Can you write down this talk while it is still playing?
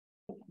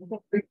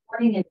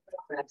Recording in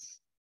progress.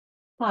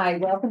 Hi,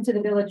 welcome to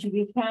the Village of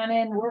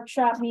Buchanan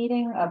workshop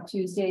meeting of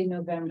Tuesday,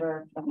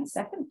 November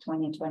 22nd,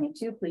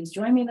 2022. Please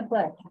join me in the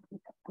pledge.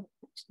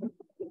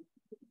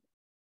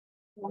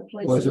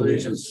 Pledge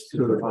allegiance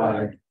to the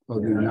flag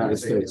of the United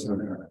States of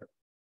America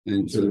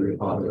and to the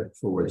republic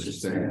for which it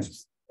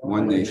stands,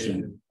 one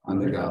nation,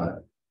 under God,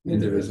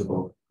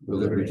 indivisible, with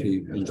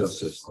liberty and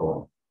justice for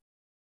all.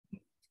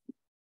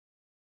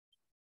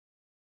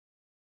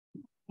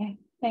 Okay,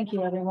 thank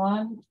you,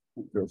 everyone.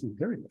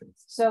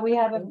 So we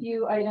have a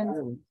few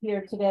items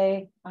here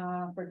today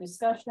for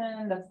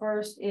discussion. The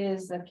first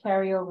is the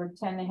carryover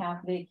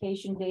 10.5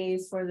 vacation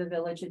days for the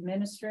village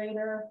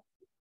administrator.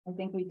 I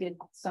think we did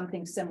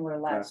something similar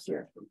last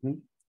year.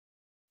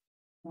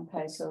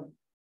 Okay, so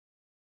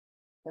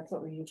that's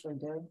what we usually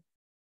do.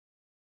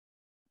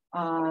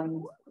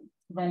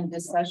 Then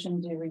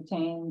discussion to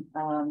retain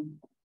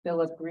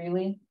Philip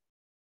Greeley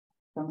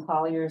from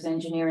Collier's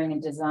Engineering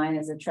and Design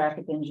as a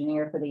traffic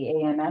engineer for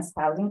the AMS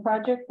housing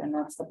project. And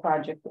that's the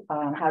project,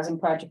 housing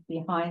project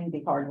behind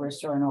the hardware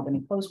store on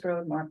Albany Post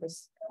Road.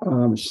 Marcus.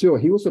 Sure,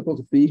 he was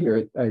supposed to be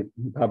here.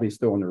 Probably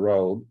still on the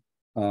road.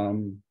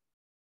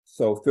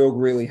 So Phil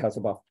Greeley has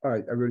about,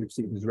 I really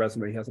see his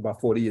resume. He has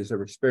about 40 years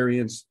of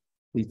experience.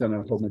 He's done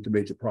a whole bunch of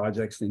major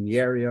projects in the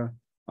area.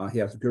 He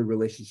has a good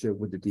relationship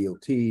with the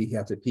DOT. He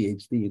has a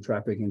PhD in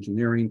traffic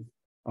engineering.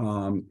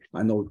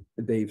 I know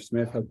Dave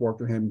Smith has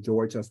worked with him.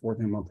 George has worked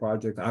with him on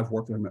projects. I've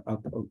worked with him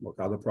on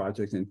other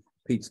projects in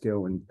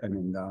Peekskill and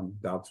in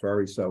Dobbs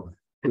Ferry. So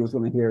he was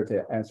only here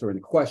to answer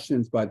any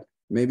questions, but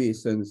maybe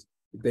since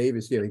Dave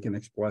is here, he can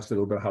express a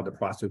little bit how the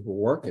process will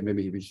work. And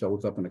maybe if he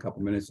shows up in a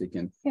couple minutes, he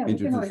can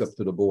introduce us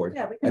to the board.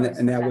 Yeah,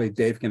 and that way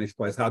Dave can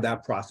express how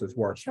that process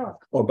works. Sure.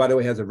 Oh, by the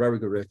way, he has a very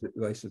good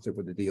relationship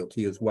with the DOT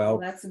as well.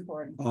 That's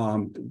important.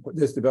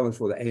 This development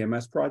for the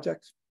AMS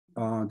project.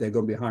 They're going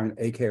to be hiring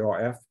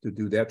AKRF to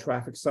do their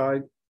traffic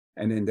side,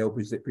 and then they'll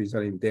be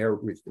presenting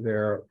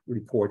their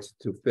reports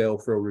to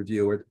Phil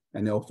review it,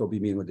 and they'll also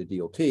be meeting with the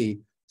DOT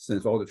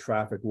since all the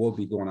traffic will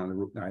be going on the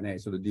Route 9A,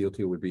 so the DOT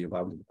would be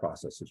involved in the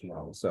process as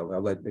well. So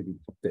I'll let maybe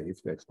Dave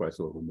express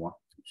a little more.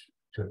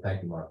 Sure,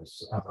 thank you,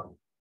 Marcus.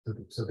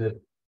 So that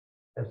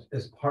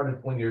as part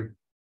of when you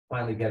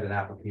finally get an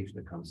application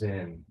that comes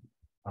in,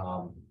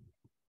 part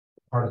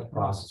of the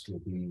process will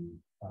be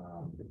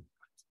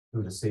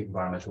through the State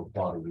Environmental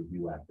Quality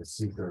Review Act, the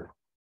SEEKR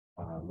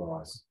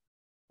laws.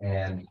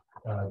 And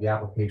the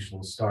application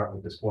will start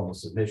with this formal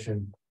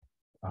submission.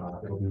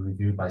 It will be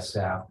reviewed by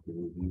staff, it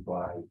will be reviewed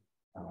by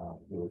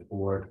the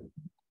board.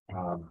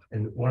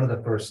 And one of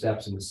the first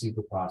steps in the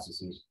SEEKR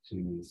process is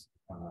to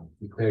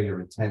declare your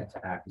intent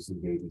to act as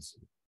lead agency.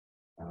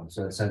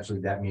 So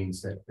essentially that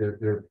means that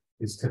there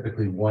is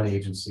typically one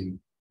agency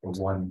or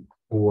one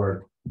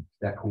board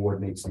that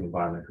coordinates the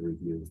environmental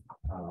review.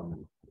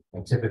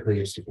 And typically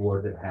it's the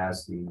board that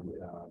has the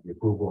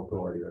approval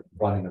authority or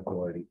funding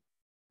authority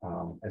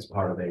as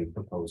part of a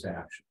proposed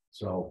action.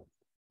 So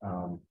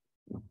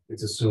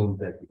it's assumed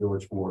that the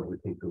village board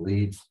would take the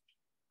lead.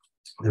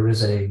 There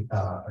is a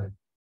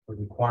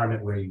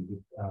requirement where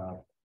you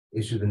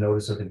issue the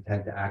notice of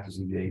intent to act as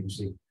lead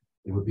agency.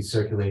 It would be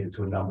circulated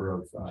to a number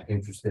of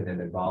interested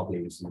and involved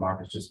agencies.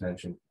 Marcus just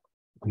mentioned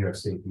New York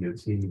State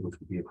DOT, which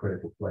would be a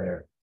critical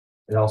player.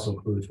 It also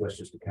includes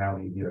Westchester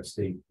County, New York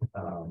State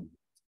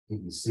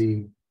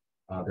DEC.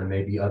 There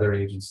may be other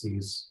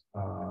agencies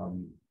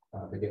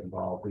that get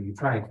involved, but you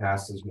try and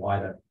cast as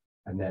wide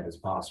a net as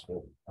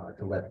possible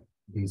to let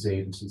these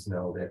agencies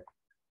know that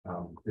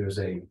there's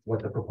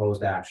what the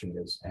proposed action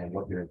is and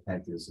what your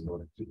intent is in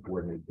order to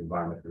coordinate the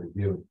environmental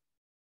review.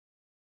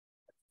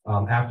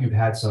 After you've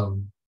had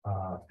some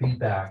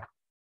feedback,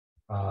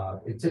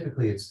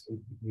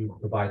 you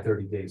provide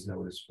 30 days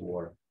notice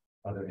for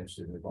other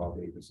interested and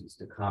involved agencies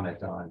to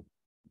comment on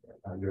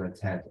your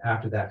intent.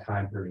 After that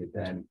time period,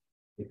 then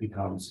it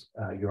becomes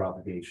your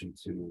obligation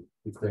to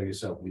declare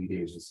yourself lead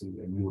agency,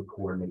 and you would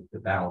coordinate the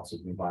balance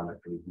of the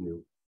environmental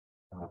review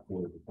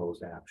for the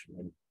proposed action.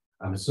 And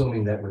I'm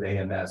assuming that with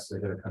AMS,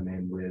 they're going to come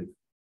in with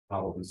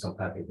probably some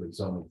type of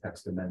zoning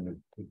text amendment.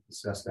 We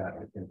discussed that,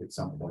 I think, at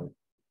some point.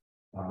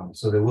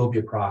 So there will be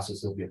a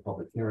process. There'll be a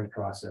public hearing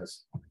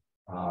process.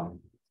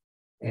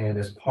 And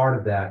as part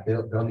of that,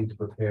 they'll need to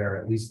prepare,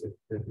 at least at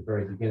the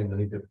very beginning, they'll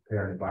need to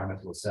prepare an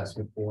environmental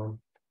assessment form,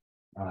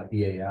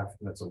 EAF,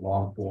 that's a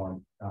long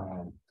form.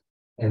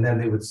 And then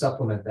they would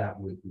supplement that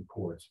with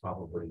reports,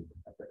 probably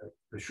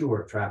for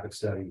sure, traffic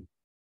study.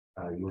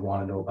 You would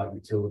want to know about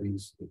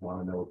utilities, you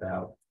want to know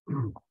about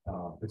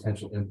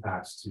potential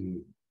impacts to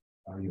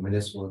your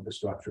municipal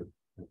infrastructure,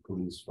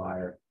 police,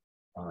 fire,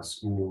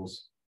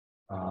 schools.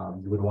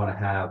 You would want to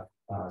have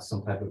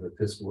some type of a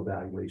fiscal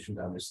evaluation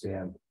to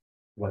understand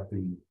what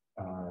the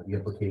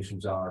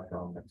implications are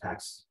from a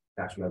tax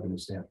revenue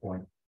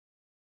standpoint.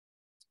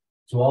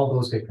 So all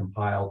those get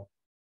compiled,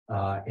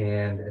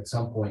 and at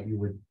some point you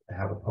would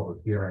have a public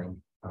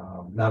hearing,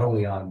 not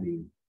only on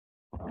the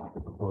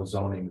proposed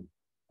zoning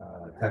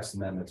text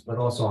amendments, but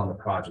also on the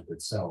project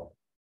itself,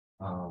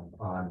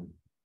 on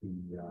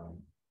the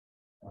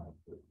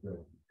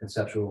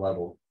conceptual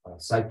level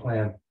site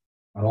plan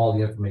on all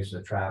the information,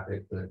 the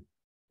traffic,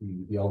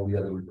 all the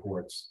other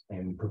reports,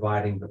 and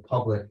providing the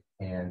public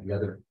and the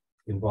other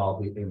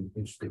involved in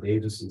interested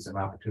agencies an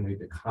opportunity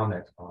to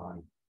comment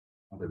on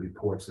the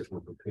reports that were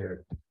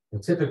prepared.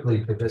 And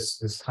typically for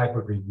this type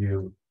of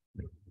review,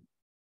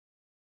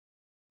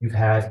 you've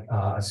had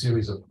a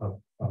series of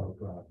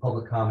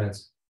public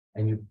comments,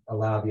 and you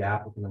allow the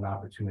applicant an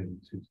opportunity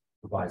to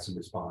provide some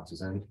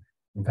responses. And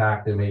in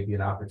fact, there may be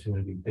an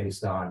opportunity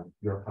based on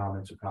your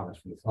comments or comments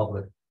from the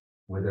public,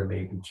 where there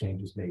may be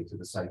changes made to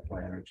the site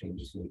plan or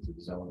changes made to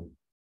the zoning.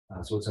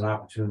 So it's an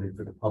opportunity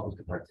for the public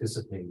to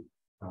participate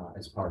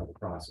as part of the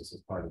process,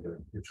 as part of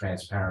the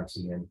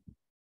transparency in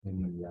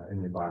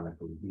the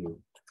environmental review.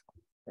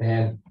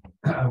 And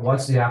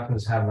once the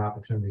applicants have an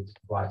opportunity to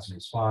provide some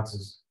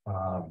responses,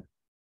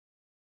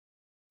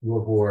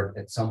 your board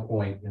at some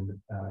point in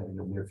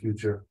the near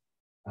future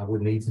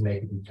would need to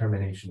make a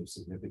determination of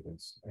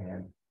significance.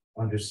 And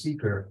under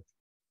seeker,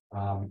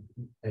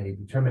 a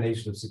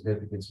determination of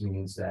significance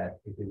means that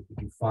if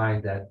you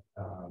find that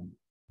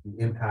the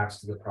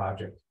impacts to the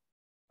project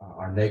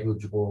are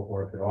negligible,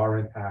 or if there are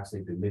impacts,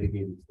 they've been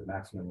mitigated to the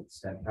maximum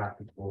extent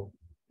practicable,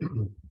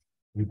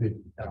 you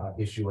could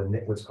issue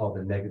what's called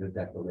a negative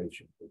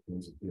declaration. It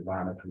means that the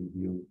environmental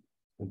review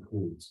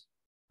concludes.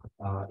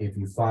 If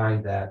you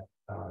find that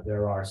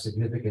there are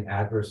significant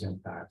adverse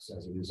impacts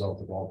as a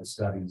result of all the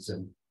studies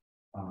and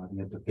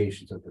the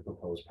implications of the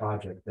proposed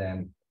project,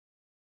 then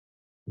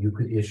you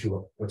could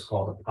issue what's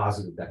called a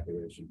positive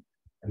declaration.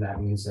 And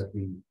that means that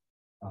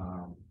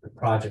the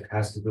project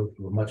has to go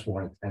through a much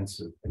more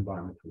intensive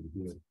environmental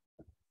review.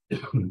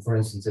 For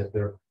instance, if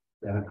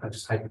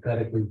just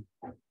hypothetically,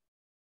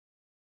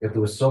 if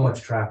there was so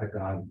much traffic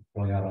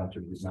going out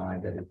onto Route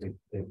 9 that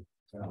it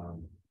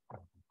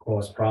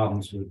caused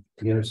problems with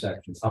the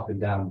intersections up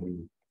and down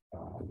the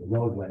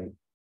roadway,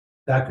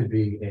 that could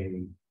be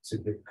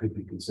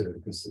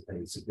considered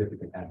a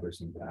significant adverse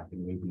impact,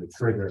 and maybe a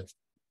trigger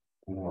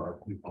for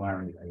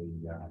requiring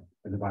an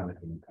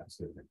environmental impact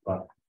statement.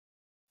 But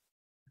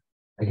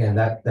again,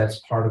 that's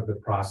part of the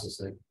process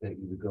that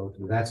you would go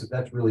through.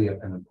 That's really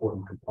an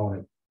important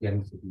component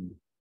getting to the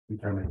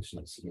determination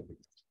of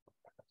significance.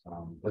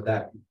 But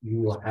that you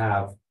will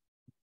have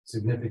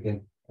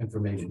significant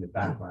information and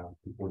background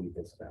before you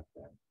get to that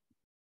point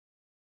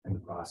in the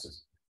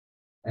process.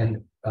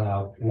 And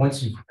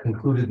once you've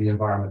concluded the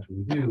environmental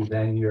review,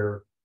 then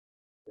you're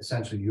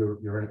essentially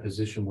in a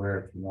position where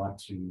if you want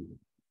to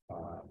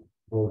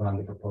vote on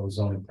the proposed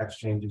zoning text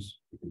changes,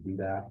 you can do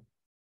that.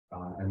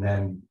 And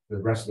then the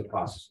rest of the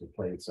process will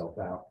play itself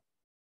out.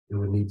 There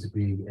would need to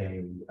be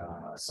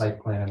a site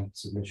plan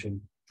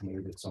submission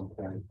made at some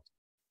point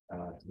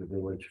to the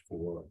village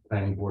for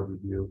planning board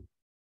review.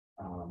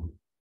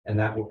 And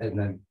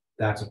then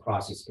that's a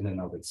process in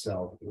and of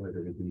itself where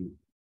there would be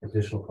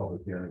additional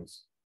public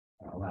hearings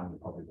allowing the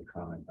public to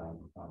comment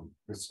on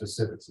the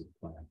specifics of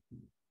the plan.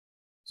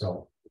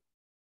 So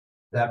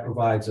that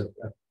provides a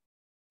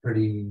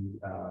pretty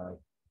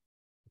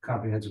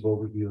comprehensive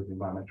overview of the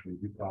environmental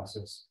review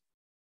process.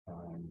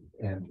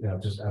 And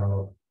just I don't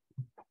know,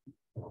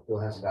 Bill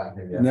hasn't gotten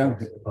here yet. No.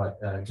 But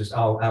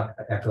I'll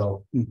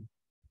echo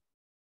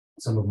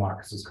some of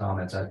Marcus's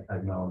comments.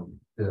 I've known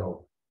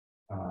Bill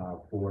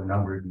for a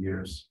number of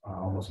years,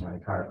 almost my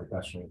entire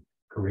professional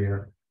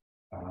career,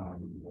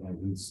 and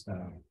he's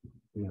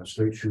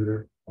straight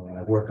shooter. And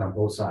I've worked on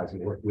both sides. I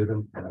worked with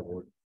him, and I've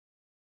worked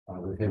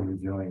with him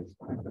reviewing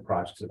the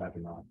projects that I've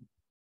been on.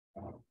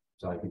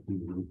 So I think he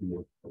would be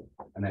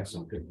an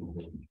excellent fit for the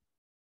village.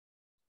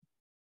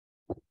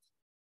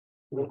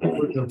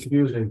 We're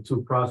confusing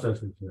two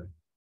processes here.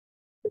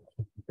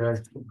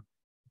 Okay.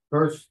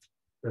 First,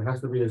 there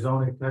has to be a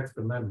zoning text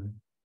amendment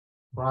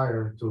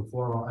prior to a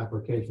formal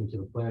application to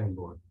the planning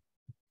board.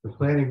 The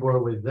planning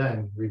board would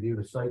then review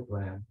the site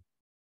plan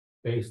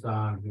based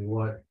on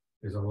what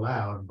is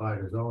allowed by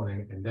the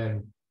zoning, and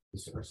then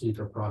the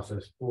procedure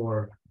process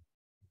for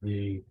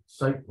the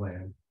site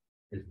plan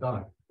is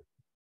done.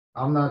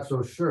 I'm not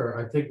so sure.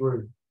 I think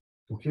we're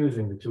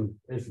confusing the two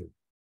issues.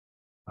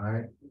 All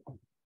right.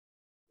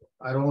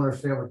 I don't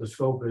understand what the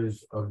scope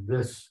is of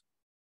this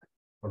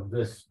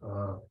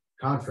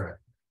contract.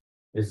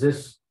 Is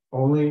this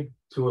only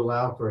to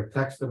allow for a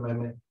text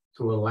amendment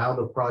to allow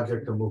the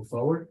project to move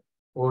forward,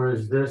 or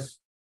is this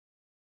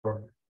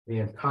for the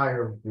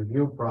entire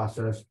review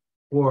process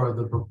for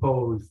the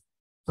proposed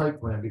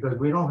site plan? Because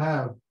we don't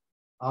have,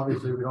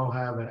 obviously, we don't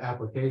have an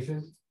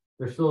application.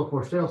 There's still a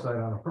for sale site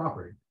on the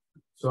property.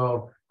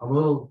 So I'm a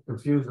little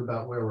confused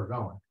about where we're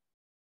going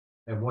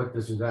and what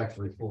this is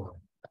actually for.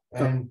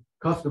 And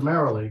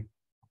customarily,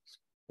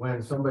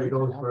 when somebody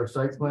goes for a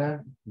site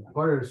plan,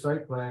 part of the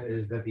site plan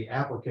is that the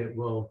applicant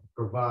will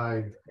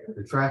provide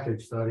the traffic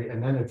study,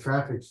 and then the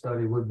traffic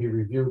study would be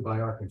reviewed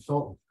by our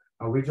consultant.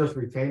 Are we just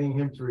retaining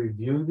him to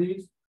review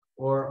these,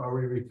 or are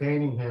we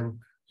retaining him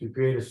to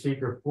create a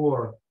seeker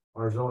for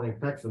our zoning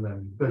text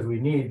amendment? Because we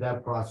need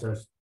that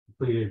process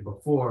completed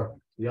before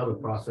the other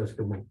process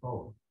can move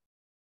forward.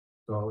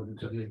 So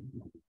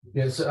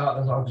yes,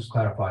 I'll just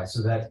clarify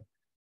so that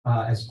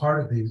As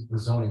part of the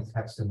zoning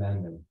text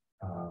amendment,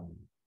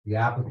 the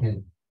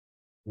applicant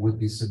would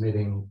be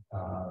submitting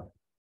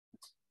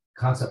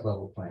concept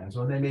level plans,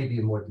 or they may be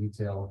in more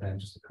detail than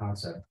just a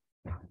concept,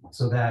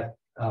 so that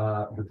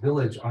the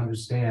village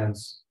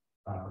understands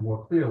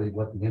more clearly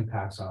what the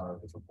impacts are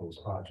of the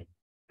proposed project.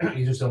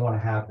 You just don't want to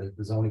have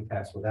the zoning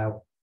text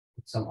without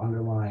some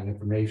underlying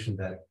information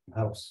that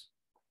helps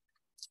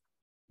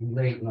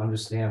relate and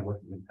understand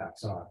what the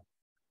impacts are.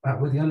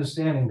 With the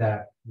understanding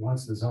that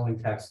once the zoning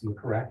text, you're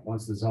correct,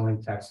 once the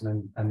zoning text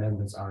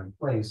amendments are in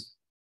place,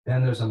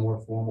 then there's a more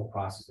formal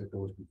process that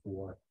goes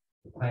before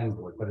the planning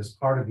board. But as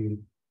part of the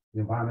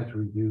environmental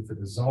review for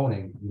the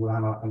zoning, you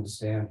want to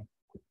understand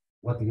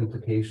what the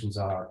implications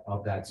are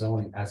of that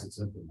zoning as it's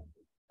implemented.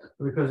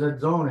 Because that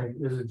zoning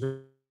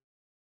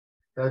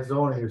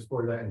is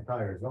for that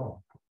entire zone.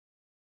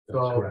 That's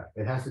So correct.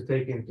 it has to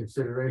take into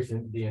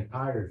consideration the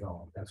entire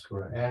zone. That's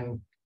correct.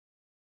 And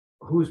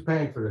who's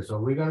paying for this? Are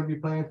we gonna be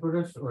paying for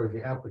this, or is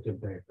the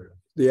applicant paying for this?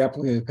 The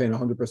applicant is paying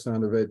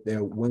 100% of it.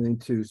 They're willing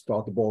to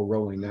start the ball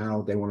rolling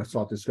now. They want to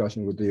start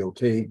discussion with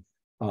DOT.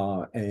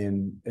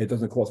 And it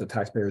doesn't cost the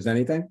taxpayers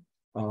anything.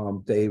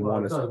 They Well,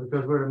 want it to, does,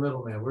 because we're the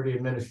middleman, we're the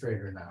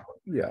administrator now.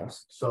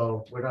 yes.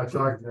 So we're not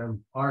charging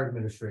them our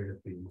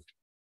administrative fees.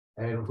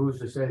 And who's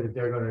to say that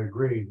they're gonna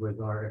agree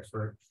with our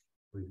expert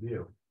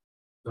review?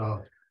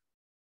 So,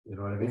 you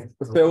know what I mean?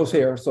 Phil's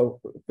here. So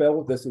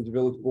Phil, this is the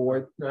village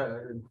board. No,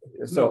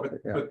 So, but,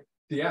 yeah. but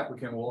the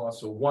applicant will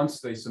also,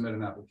 once they submit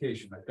an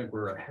application, I think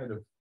we're ahead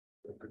of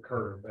the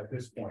curve at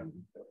this point.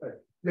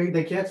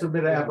 They can't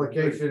submit an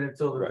application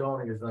until the Right.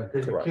 zoning is done,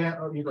 because you Correct.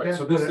 can't, you Right, can't.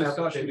 so put this an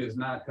discussion application- is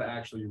not to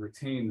actually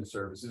retain the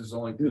services, it's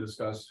only to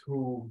discuss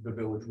who the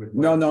village would.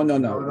 No. No, What we're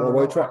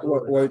no, trying, what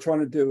absolutely we're not. trying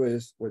to do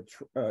is,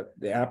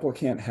 the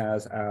applicant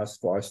has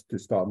asked for us to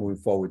start moving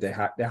forward. They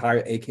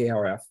hire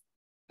AKRF.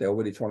 They're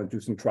already trying to do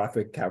some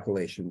traffic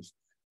calculations.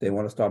 They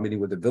want to start meeting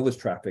with the village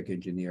traffic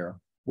engineer,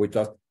 with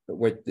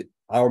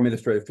our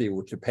administrative fee,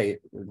 which to pay,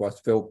 was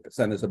Phil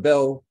send us a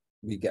bill.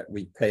 We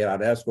pay it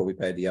out of escrow, we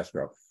pay the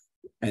escrow.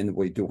 And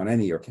we do on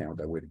any account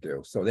that we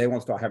do. So they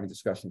want to start having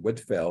discussion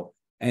with Phil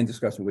and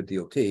discussion with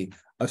DOT,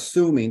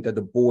 assuming that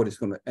the board is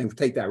going to, and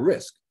take that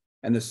risk.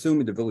 And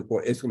assuming the village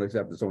board is going to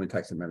accept the zoning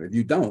tax amendment. If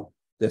you don't,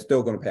 they're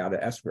still going to pay out of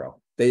escrow.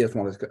 They just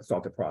want to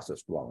start the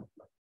process flowing.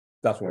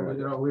 That's what we're You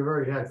doing. know, we've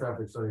already had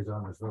traffic studies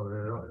on this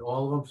road,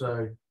 all of them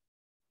say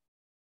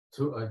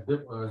to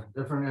a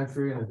different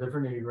entry and a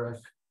different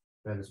egress,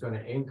 that it's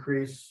gonna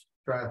increase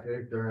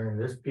traffic during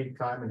this peak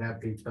time and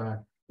that peak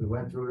time. We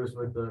went through this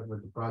with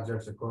the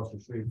projects across the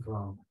street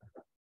from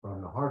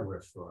the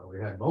hardware store. We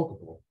had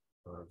multiple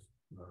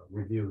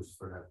reviews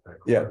for that.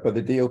 Yeah, but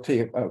the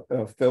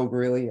DOT, Phil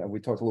Greeley, we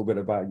talked a little bit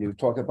about, you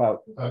talk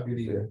about. Good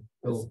evening,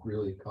 Phil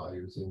Greeley,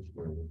 Colliers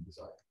Engineering and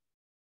Design.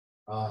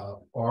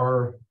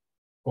 Our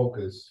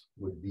focus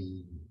would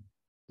be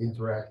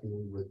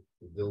interacting with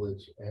the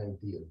village and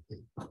DOT.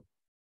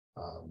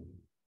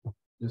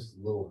 Just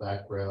a little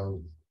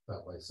background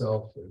about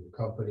myself and the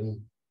company.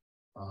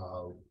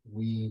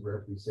 We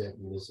represent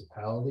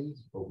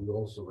municipalities, but we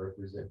also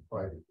represent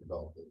private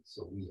development.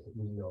 So we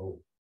know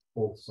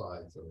both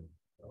sides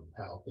of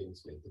how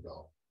things get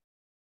developed.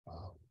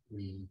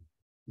 We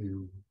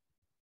do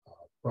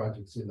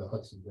projects in the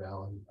Hudson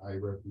Valley. I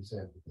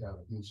represent the town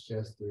of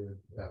Eastchester,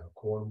 the town of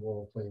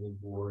Cornwall Planning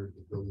Board,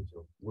 the village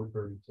of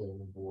Woodbury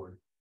Planning Board,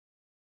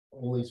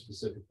 only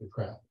specific to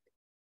traffic.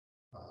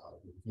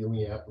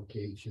 Reviewing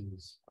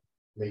applications,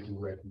 making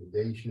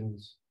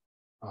recommendations.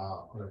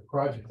 On a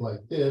project like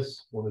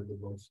this, one of the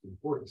most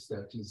important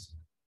steps is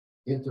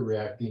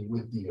interacting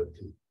with DOT.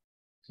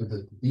 So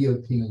that the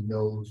DOT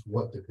knows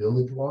what the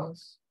village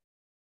wants,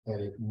 and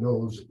it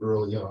knows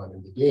early on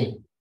in the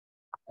game.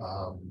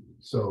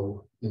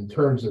 So in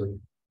terms of,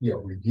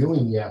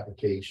 reviewing the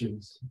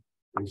applications,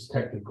 there's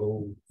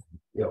technical,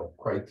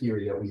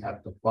 criteria we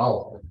have to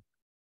follow.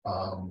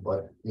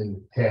 But in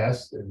the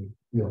past, and,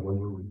 when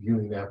we're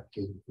reviewing the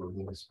application for a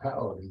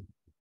municipality,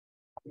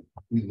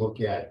 we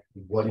look at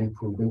what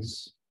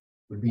improvements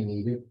would be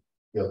needed.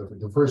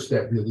 The first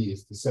step really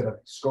is to set up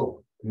the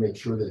scope to make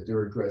sure that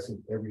they're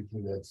addressing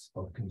everything that's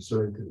of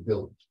concern to the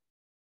village.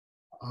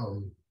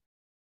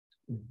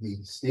 The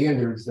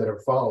standards that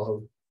are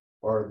followed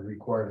are the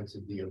requirements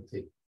of DOT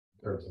in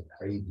terms of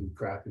how you do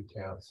traffic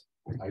counts,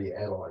 how you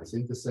analyze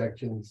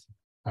intersections,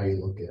 how you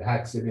look at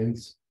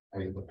accidents, how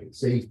you look at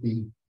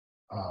safety.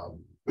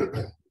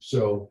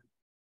 So,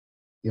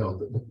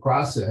 the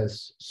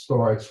process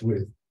starts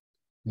with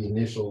the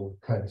initial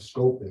kind of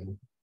scoping,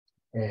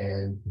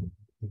 and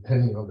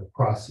depending on the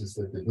process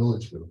that the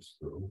village goes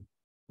through,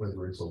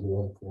 whether it's a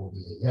long form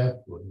EAF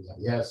or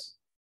EIS,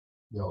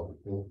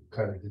 will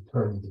kind of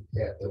determine the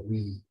path that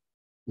we,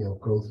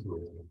 go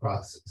through in the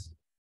process.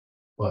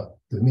 But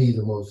to me,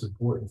 the most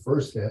important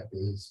first step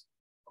is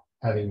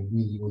having a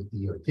meeting with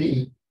DOT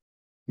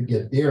to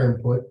get their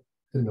input,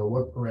 to know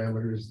what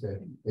parameters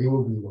that they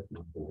will be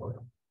looking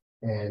for,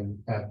 and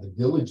have the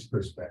village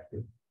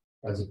perspective,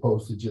 as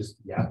opposed to just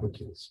the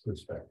applicant's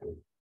perspective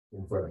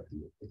in front of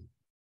DOT.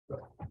 So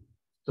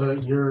So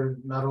you're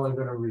not only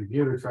gonna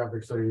review the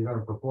traffic study, you're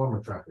gonna perform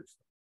a traffic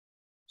study.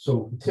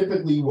 So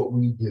typically what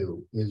we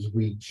do is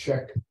we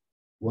check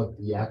what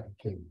the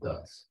applicant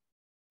does.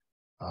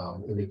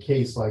 In a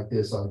case like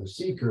this on the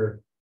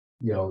seeker,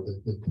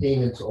 the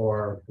payments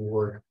are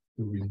for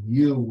to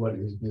review what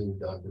is being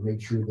done, to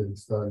make sure that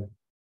it's done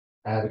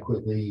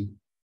adequately,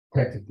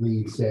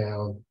 technically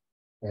sound,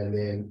 and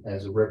then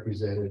as a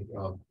representative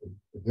of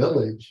the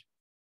village,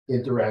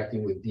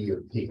 interacting with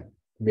DOT,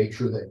 make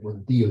sure that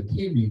when DOT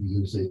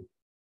reviews it,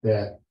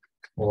 that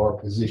our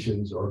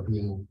positions are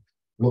being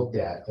looked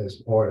at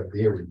as part of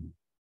their review,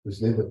 because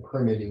they're the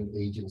permitting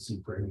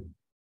agency for any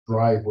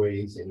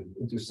driveways and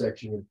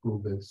intersection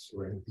improvements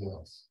or anything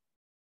else.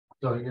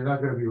 So you're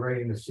not gonna be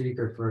writing the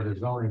seeker for the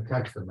zoning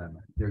text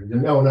amendment.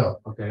 No.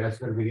 Okay, that's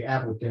gonna be the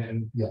applicant,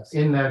 and Yes.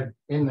 in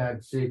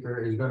that seeker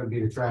is gonna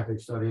be the traffic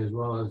study as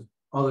well as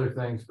other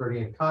things for the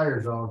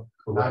entire zone,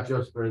 not Correct.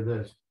 just for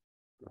this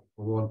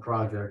one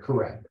project.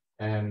 Correct.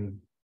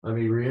 And let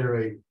me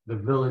reiterate, the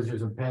village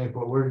isn't paying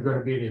for it. We're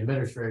gonna be the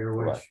administrator,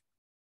 which, Correct.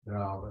 I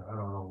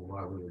don't know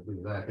why we would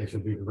do that. They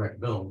should be direct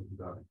bill.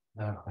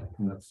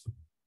 That's.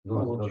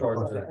 We'll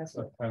charge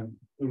that.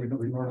 We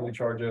normally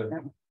charge a.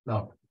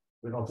 No,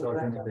 we don't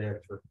charge anything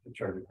extra. We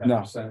charge a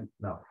No. 10%.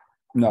 No,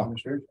 No,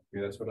 Administration.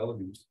 Yeah, that's what other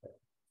means.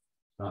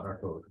 not our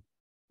code.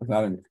 it's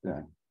not in,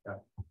 yeah. Yeah.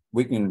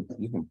 You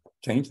can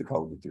change the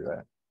code to do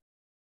that.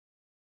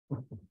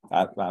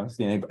 I don't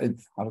see anybody,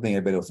 I don't think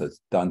anybody else has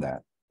done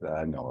that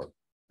I know of.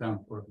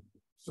 Down for.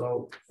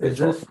 So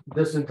is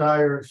this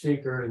entire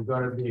seeker is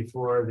gonna be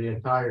for the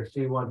entire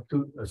C1,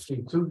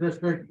 C2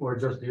 district or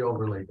just the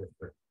overlay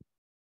district?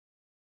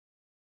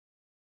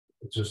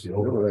 It's just the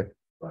overlay.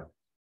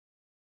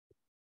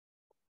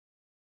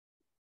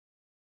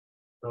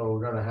 So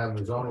we're gonna have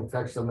the zoning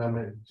text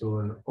amendment to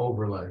an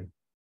overlay.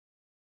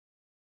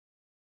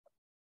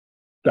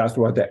 That's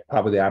what that,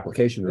 probably the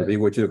application will be,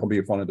 which is gonna be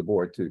in front of the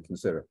board to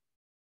consider.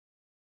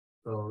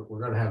 So we're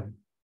gonna have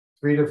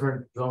 3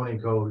 different zoning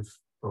codes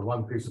for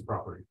one piece of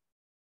property.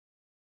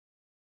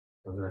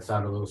 Does that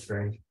sound a little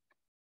strange?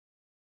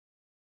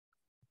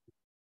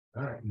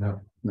 All right, no.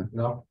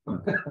 No.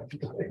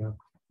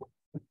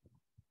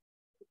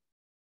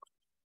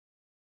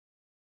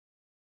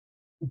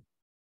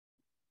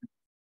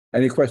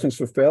 Any questions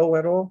for Phil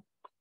at all?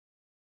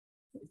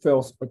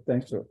 Phil,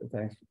 thanks for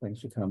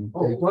coming.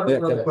 Oh, one Yeah,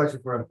 other yeah. question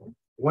for him.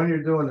 When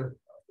you're doing it,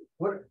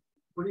 what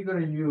are you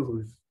gonna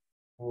use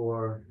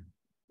for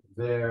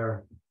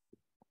their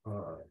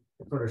for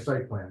their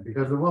site plan?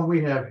 Because the one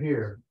we have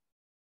here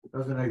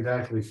doesn't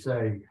exactly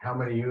say how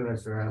many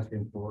units they're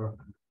asking for.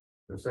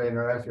 They're saying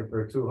they're asking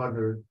for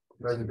 200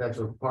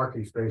 residential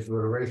parking spaces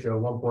with a ratio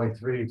of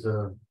 1.3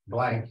 to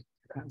blank.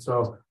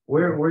 So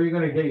where are you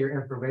gonna get your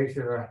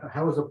information, or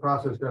how is the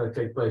process gonna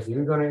take place? Are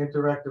you gonna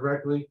interact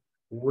directly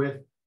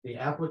with the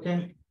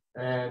applicant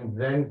and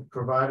then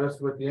provide us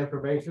with the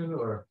information,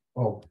 or?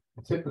 Oh,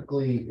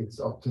 typically it's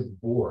up to the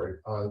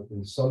board.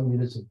 In some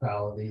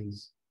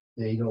municipalities,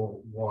 they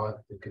don't want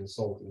the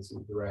consultants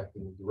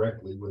interacting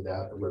directly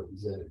without a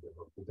representative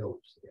of the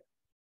village there.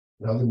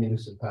 In other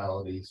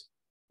municipalities,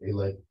 they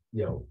let,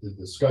 the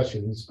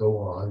discussions go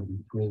on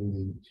between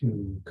the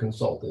 2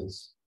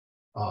 consultants.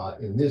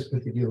 In this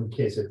particular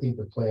case, I think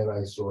the plan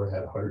I saw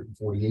had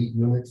 148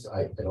 units.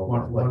 I don't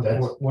know what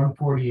that's.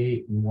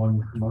 148 and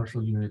 1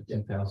 commercial unit,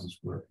 10,000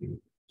 square feet.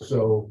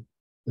 So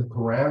the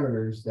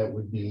parameters that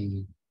would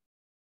be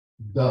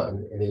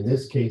done, and in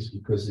this case,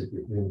 because it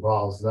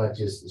involves not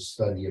just the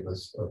study of a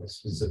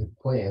specific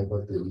plan,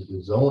 but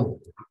the zoning,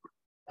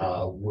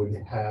 would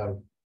have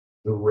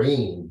the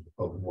range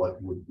of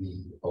what would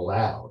be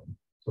allowed.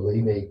 So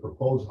they may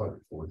propose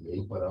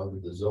 148, but under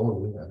the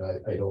zoning, and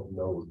I don't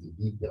know the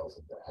details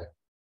of that,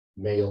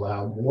 may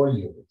allow more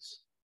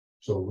units.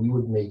 So we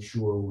would make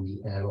sure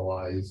we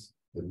analyze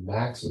the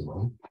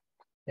maximum,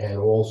 and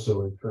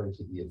also in terms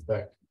of the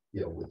effect,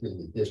 within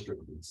the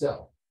district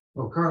itself.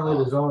 Well, currently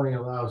the zoning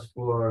allows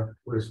for,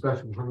 with a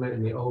special permit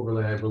in the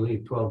overlay, I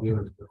believe 12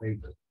 units per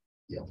acre.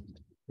 Yeah.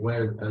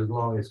 Where as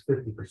long as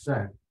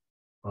 50%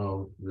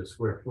 of the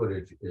square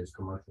footage is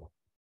commercial.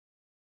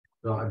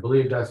 So I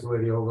believe that's the way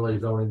the overlay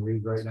zoning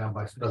reads right now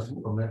by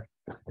special permit.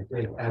 I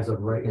think as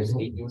of right is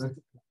 8 units.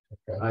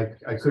 Okay.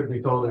 I could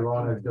be totally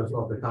wrong, it's just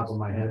off the top of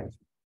my head.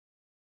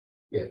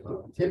 Yeah,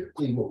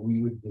 typically what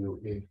we would do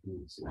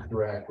is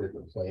interact with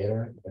the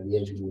planner and the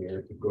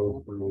engineer to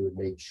go through and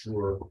make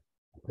sure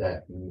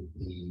that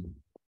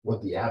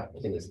what the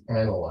applicant is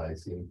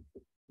analyzing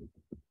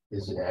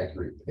is an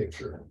accurate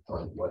picture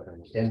on what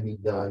can be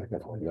done,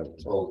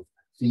 both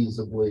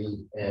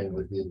feasibly and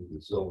within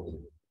the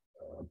zoning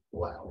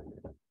allowed.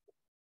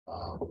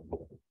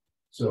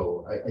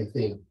 So I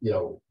think,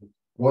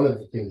 one of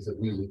the things that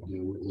we would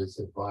do is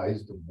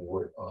advise the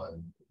board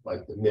on,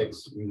 like the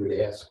mix, we would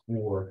ask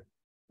for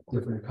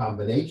different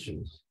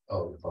combinations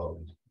of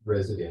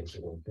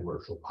residential and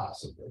commercial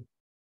possibly,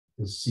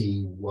 to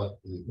see what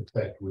the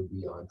effect would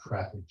be on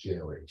traffic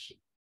generation.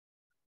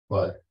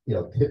 But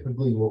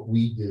typically what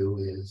we do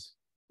is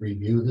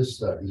review the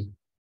study,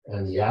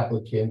 And the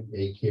applicant,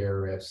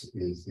 AKRS,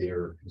 is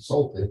their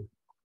consultant,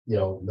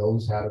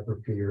 knows how to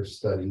prepare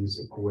studies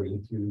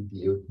according to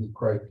DOT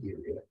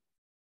criteria.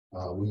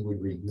 We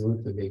would review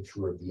it to make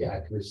sure of the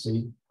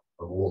accuracy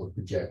of all the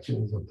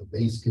projections of the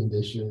base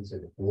conditions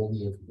and all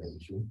the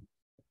information,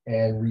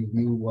 and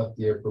review what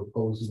they're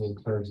proposing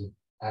in terms of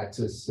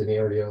access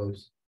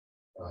scenarios,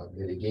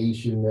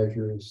 mitigation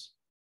measures,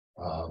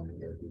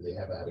 do they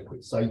have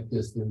adequate site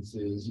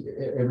distances,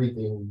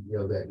 everything,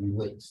 that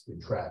relates to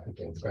traffic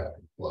and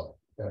traffic flow.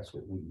 That's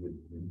what we would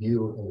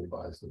review and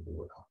advise the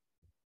board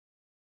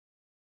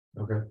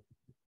on. Okay.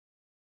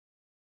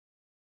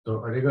 So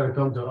are they gonna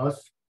come to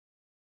us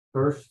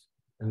first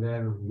and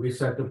then we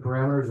set the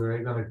parameters, or are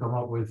they gonna come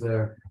up with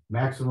their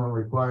maximum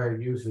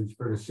required usage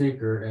for the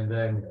seeker and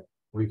then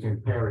we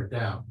can pare it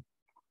down?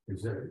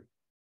 Is there?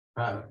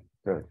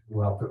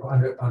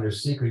 Well, under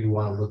seeker, you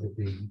want to look at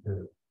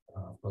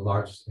the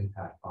largest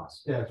impact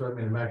possible. Yeah, that's what I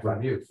mean, the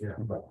maximum use, yeah.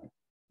 Right.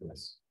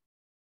 Yes.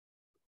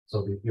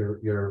 So that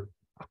you're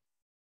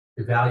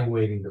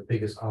evaluating the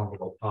biggest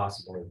envelope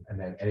possible, and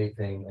then any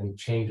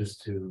changes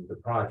to the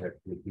project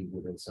would be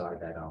within inside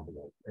that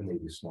envelope and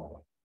maybe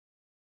smaller.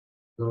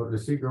 So the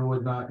seeker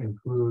would not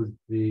include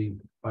the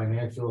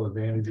financial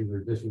advantages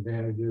or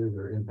disadvantages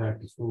or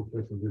impact to school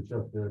systems, it's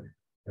just the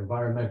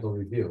environmental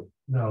review.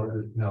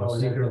 No,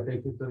 Seeker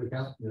takes it to the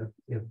account.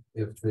 Yeah.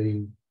 If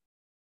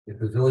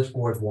the village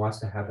board wants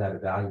to have that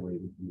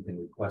evaluated, you can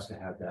request to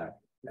have that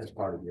as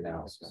part of the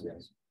analysis.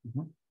 Yes.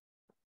 Mhm.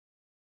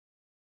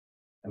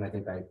 And I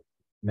think I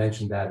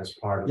mentioned that as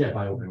part of Yeah.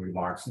 my opening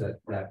remarks,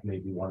 that may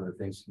be one of the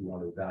things you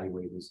want to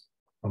evaluate is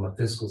from a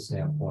fiscal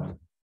standpoint,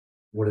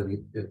 what are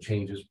the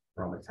changes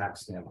from a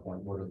tax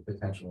standpoint? What are the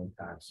potential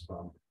impacts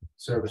from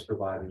service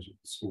providers,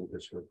 school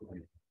district?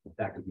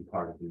 That could be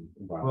part of the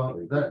Well,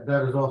 environmental.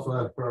 that is also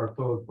as per our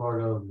code,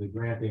 part of the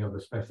granting of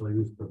the special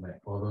use permit.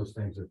 All those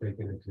things are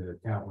taken into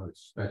account with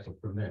special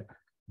permit.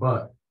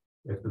 But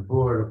if the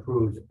board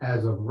approves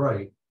as of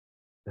right,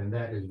 then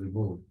that is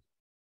removed.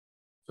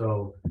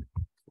 So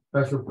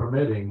special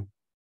permitting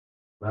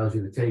allows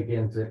you to take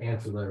into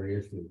ancillary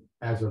issues.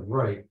 As of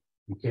right,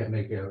 you can't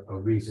make a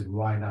reason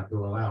why not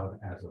to allow it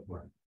as of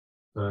right.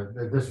 So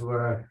this is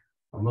where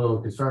I'm a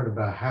little concerned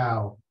about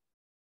how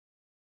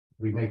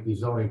we make these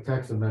zoning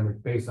text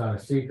amendments based on a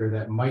seeker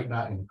that might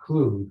not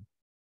include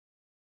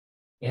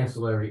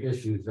ancillary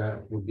issues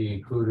that would be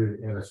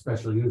included in a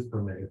special use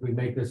permit. If we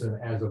make this an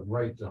as of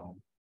right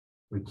zone,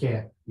 we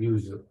can't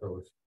use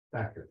those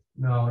factors.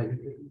 No,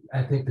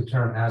 I think the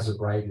term as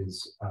of right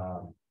is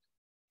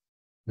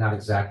not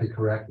exactly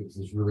correct, because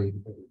there's really,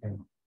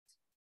 and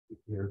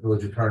your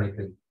village attorney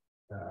could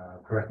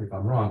correct me if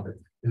I'm wrong, but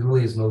there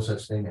really is no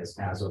such thing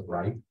as of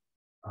right.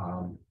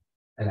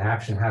 An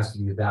action has to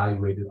be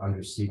evaluated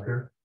under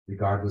seeker,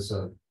 regardless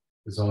of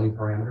the zoning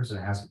parameters, and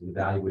it has to be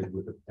evaluated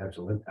with the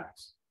potential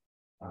impacts.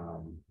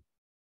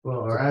 Well,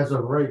 our as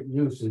of right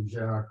usage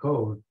in our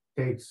code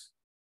takes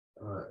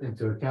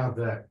into account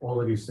that all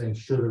of these things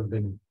should have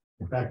been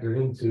factored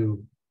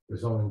into the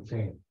zoning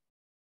change.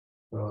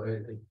 So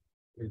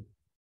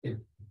it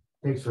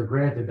takes for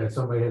granted that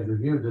somebody has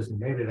reviewed this and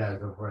made it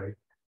as of right.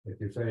 If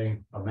you're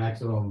saying a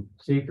maximum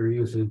seeker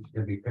usage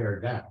can be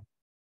pared down,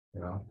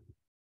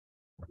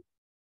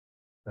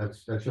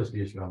 that's just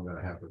the issue I'm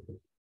gonna have with it.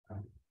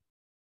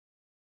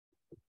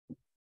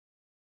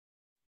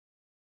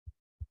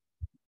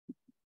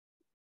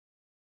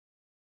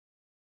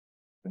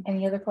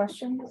 Any other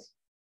questions?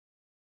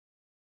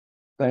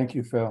 Thank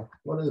you, Phil.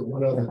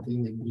 One other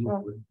thing that you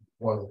would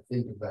want to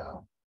think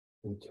about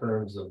in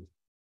terms of,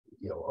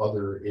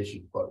 other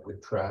issues, but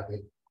with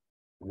traffic,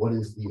 what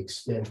is the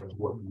extent of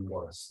what you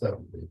want to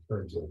study in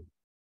terms of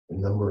the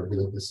number of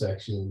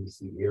intersections,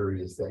 the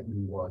areas that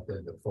you want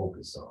them to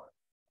focus on?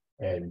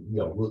 And,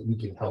 we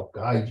can help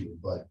guide you,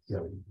 but,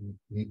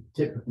 you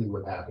typically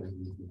what happens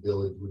is the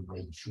village would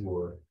make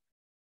sure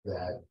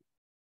that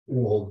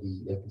all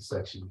the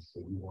intersections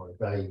that you want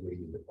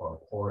evaluated are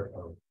part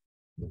of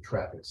the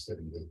traffic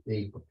study that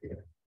they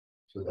prepare,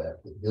 so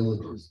that the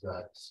village is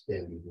not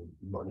spending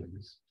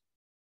monies,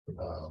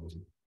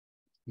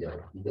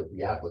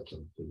 the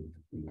applicant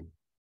to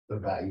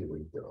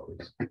evaluate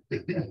those.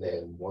 And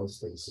then once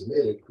they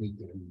submit it, we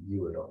can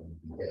review it on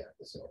behalf.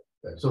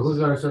 So who's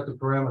gonna set the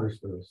parameters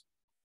for this?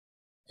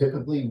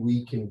 Typically,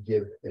 we can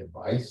give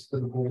advice to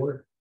the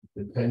board,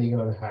 depending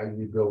on how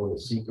you go in the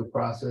seeker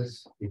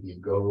process. If you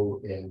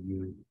go and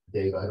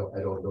Dave, I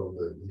don't know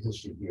the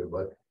history here,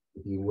 but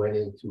if you went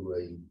into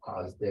a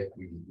POS deck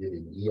where you did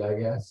an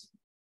EIS,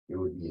 it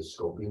would be a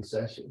scoping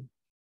session.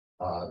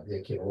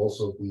 There can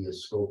also be a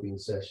scoping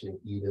session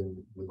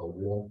even with a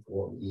long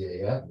form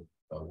EAF,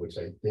 which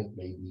I think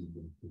may be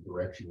the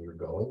direction you're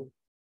going.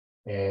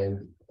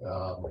 And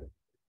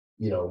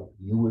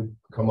you would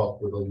come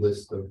up with a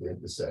list of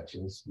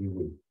intersections. You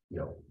would,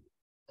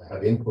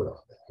 have input on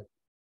that.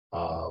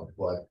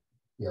 But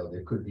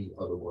there could be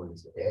other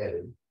ones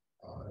added.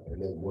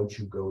 And then once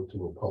you go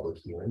to a public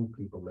hearing,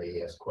 people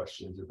may ask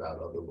questions about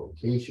other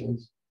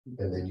locations,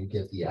 and then you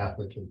get the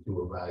applicant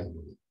to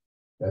evaluate.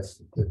 That's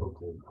the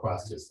typical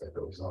process that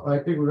goes on.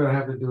 I think we're gonna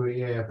have to do an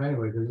EAF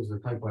anyway, because this is a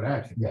type 1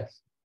 action.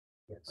 Yes.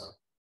 Yes.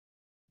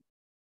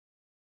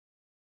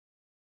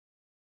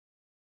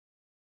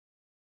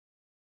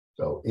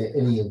 So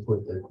any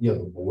input that, you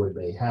know, the board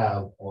may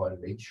have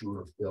on, make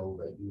sure, Phil,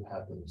 that you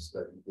have them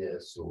study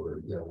this,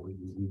 or, you know,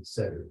 we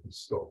set it in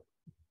scope.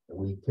 And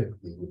we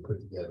typically would put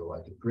together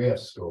like a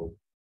draft scope,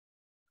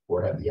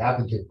 or have the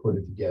applicant put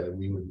it together.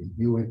 We would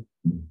review it,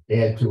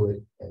 add to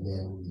it, and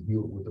then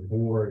review it with the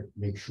board,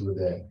 make sure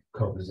that it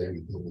covers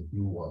everything that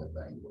you want to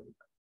evaluate,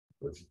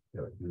 which,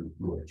 you know,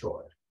 you're in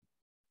charge.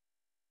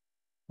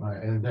 All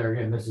right, and there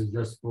again, this is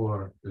just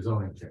for the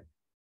zoning change.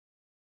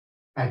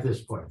 At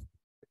this point.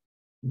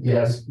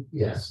 Yes,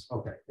 yes.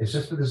 Okay. It's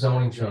just for the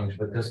zoning change,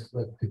 but just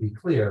to be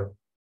clear,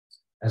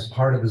 as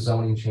part of the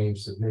zoning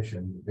change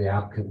submission, the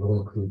applicant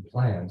will include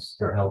plans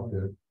to help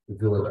the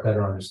village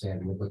better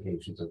understand the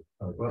implications of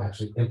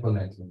actually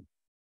implementing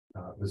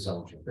the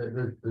zone change.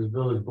 The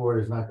village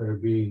board is not gonna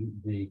be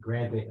the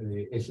granting,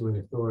 the issuing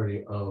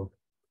authority of,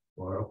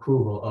 or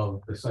approval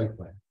of the site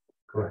plan.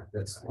 Correct,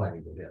 that's the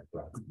planning, yeah,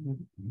 right.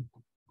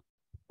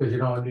 Because, you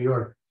know, in New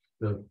York,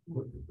 the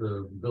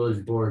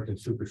village board can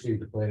supersede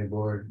the planning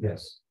board.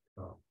 Yes.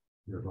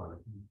 You're right.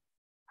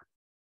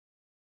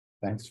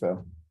 Thanks,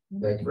 Phil.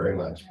 Thank you very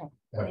much. Have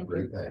a Thank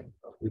great day.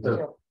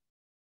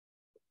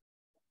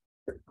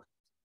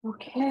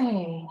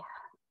 Okay.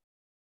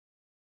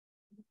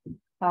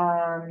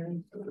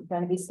 Going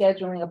to be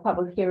scheduling a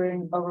public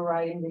hearing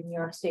overriding the New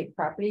York State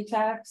property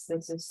tax.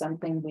 This is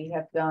something we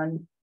have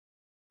done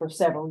for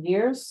several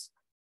years.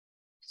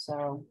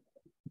 So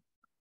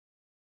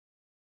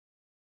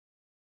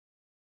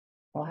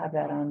I'll have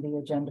that on the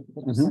agenda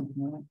for the December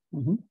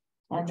meeting.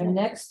 And the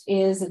next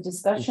is a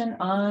discussion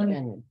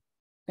on.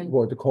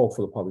 Well, the call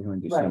for the public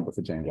hearing in December Right.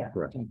 for January, Yeah.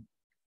 correct?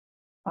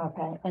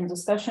 Okay, and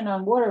discussion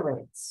on water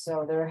rates.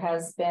 So there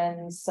has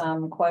been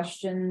some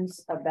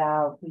questions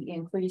about the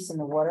increase in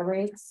the water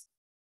rates.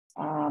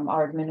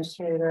 Our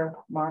administrator,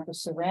 Martha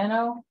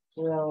Serrano,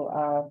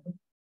 will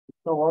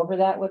go over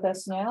that with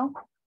us now.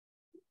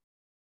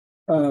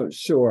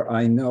 Sure.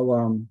 I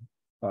know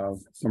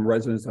some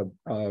residents have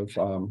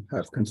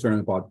concern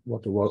about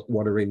what the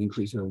water rate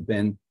increases have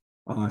been,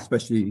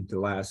 especially the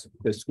last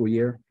fiscal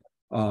year.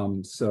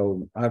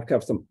 So I've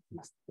kept some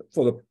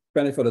for the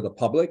benefit of the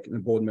public, and the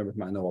board members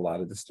might know a lot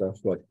of this stuff,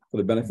 but for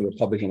the benefit of the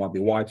public and want to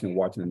be watching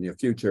in the near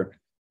future,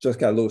 just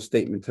got a little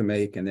statement to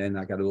make, and then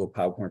I got a little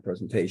PowerPoint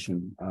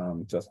presentation,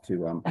 just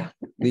to at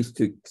least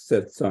to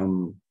set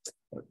some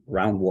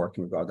groundwork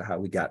in regard to how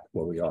we got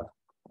where we are.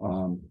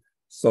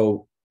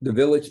 So the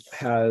village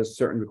has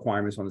certain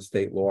requirements on the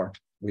state law.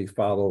 We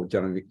follow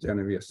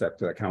generally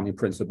accepted accounting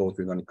principles.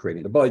 We're going to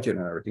create the budget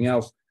and everything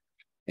else.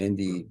 In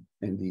the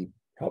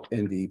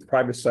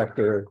private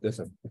sector, there's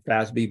a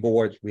FASB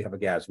board, we have a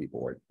GASB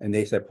board, and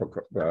they said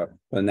an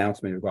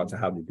announcement in regards to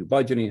how to do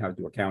budgeting, how to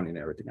do accounting, and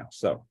everything else.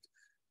 So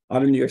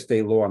under New York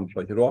State law, I'm a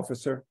budget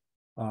officer.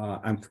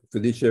 I'm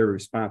fiduciary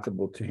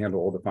responsible to handle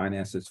all the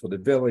finances for the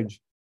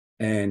village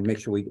and make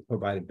sure we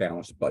provide a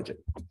balanced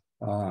budget.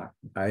 I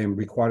am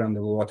required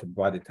under the law to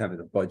provide a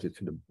tentative budget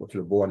to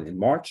the board in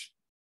March.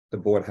 The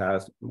board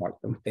has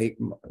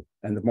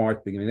end of March,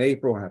 beginning of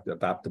April. I have to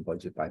adopt the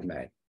budget by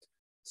May.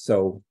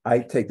 So I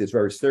take this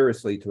very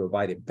seriously to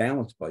provide a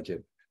balanced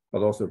budget,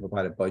 but also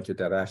provide a budget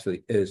that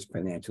actually is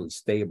financially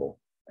stable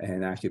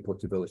and actually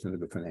puts the village in a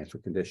good financial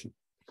condition.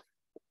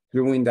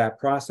 During that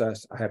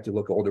process, I have to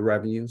look at all the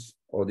revenues,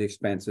 all the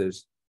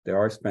expenses. There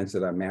are expenses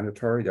that are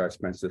mandatory. There are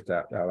expenses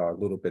that are a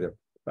little bit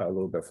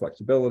of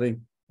flexibility.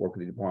 Work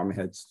with the department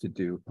heads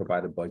to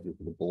provide a budget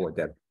for the board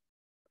that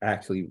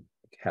actually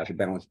has a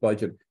balanced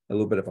budget, a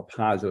little bit of a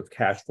positive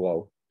cash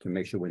flow to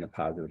make sure we're in a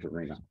positive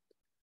arena.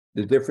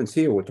 The difference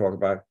here, we're talking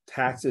about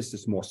taxes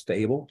is more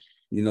stable.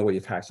 You know what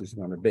your taxes are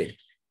going to be.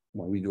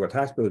 When we do our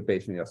tax bill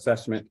based on the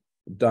assessment,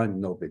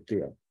 done, no big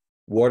deal.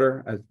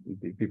 Water, as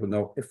people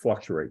know, it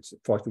fluctuates.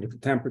 It fluctuates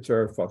with the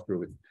temperature, it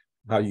fluctuates with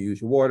how you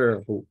use your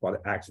water,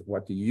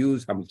 what you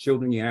use, how many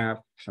children you have,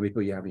 how many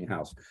people you have in your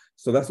house.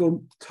 So that's a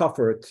little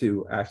tougher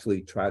to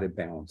actually try to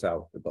balance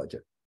out the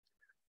budget.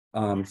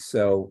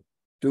 So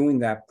doing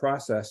that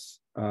process,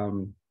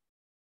 in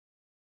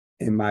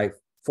my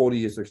 40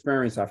 years of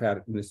experience, I've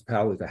had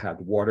municipalities that had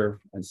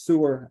water and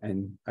sewer,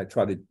 and I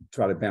try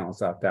to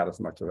balance out that as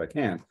much as I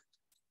can.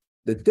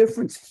 The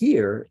difference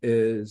here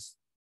is,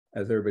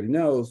 as everybody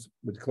knows,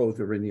 with the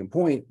closure of Indian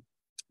Point,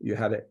 you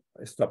had a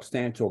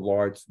substantial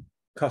large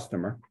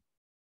customer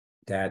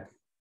that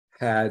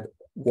had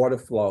water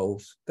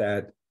flows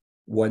that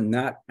were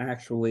not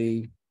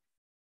actually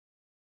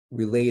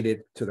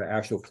related to the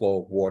actual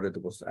flow of water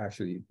that was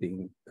actually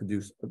being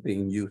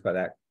used by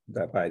that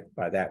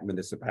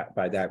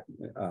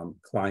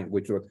client,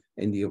 which was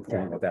Indian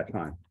Point at that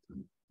time.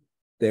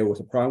 There was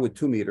a problem with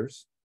 2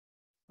 meters,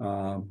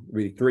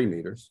 really 3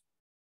 meters.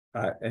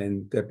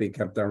 And that they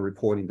kept on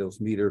reporting those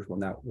meters were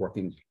not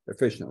working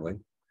efficiently.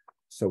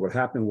 So what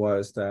happened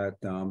was that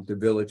the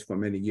village for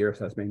many years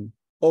has been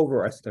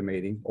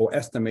overestimating or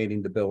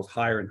estimating the bills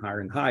higher and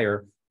higher and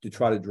higher to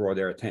try to draw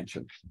their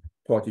attention.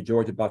 talked to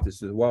George about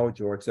this as well.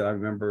 George said, I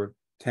remember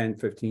 10,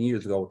 15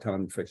 years ago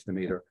telling them to fix the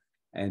meter.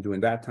 And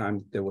during that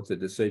time, there was a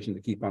decision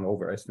to keep on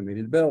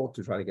overestimating the bill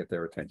to try to get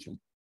their attention.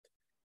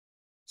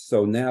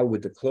 So now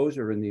with the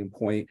closure in the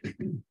point,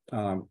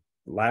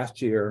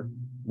 last year,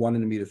 one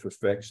of the meters was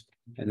fixed.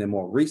 And then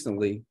more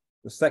recently,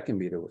 the second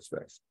meter was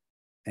fixed.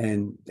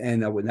 And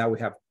now we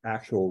have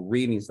actual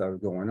readings that are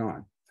going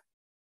on.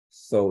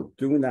 So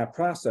during that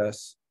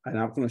process, and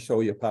I'm going to show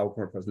you a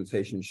PowerPoint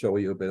presentation, show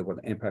you a bit of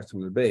what the impact's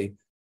going to be.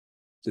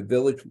 The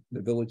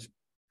village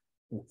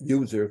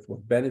users were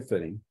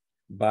benefiting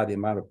by the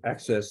amount of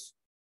excess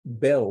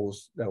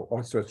bills that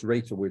all sorts of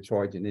rates that we're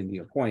charging in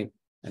the point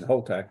and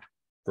Holtec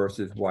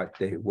versus what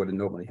they would have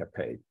normally have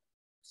paid.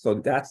 So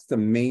that's the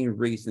main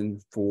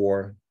reason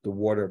for the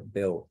water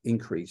bill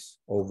increase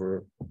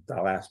over the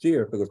last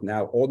year, because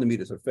now all the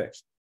meters are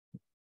fixed.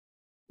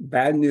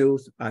 Bad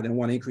news, I didn't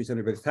want to increase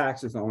anybody's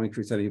taxes, I don't want to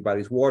increase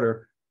anybody's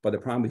water, but the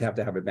problem, we have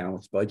to have a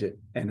balanced budget,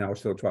 and now we're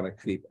still trying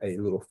to keep a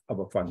little of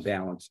a fund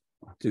balance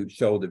to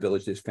show the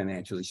village is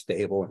financially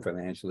stable and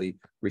financially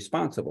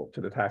responsible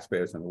to the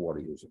taxpayers and the water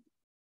users.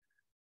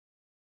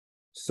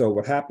 So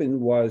what happened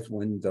was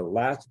when the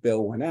last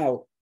bill went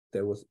out,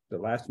 there was the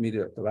last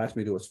meter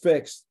was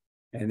fixed,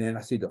 and then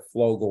I see the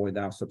flow going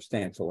down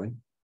substantially,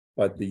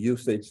 but the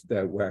usage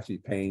that we're actually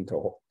paying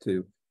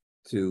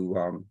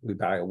we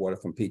buy water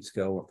from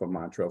Peekskill and from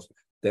Montrose,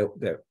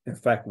 the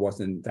effect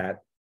wasn't that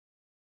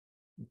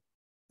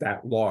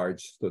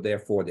large. So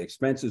therefore the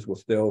expenses were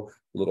still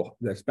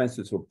the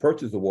expenses to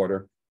purchase the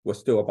water was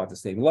still about the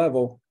same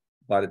level,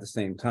 but at the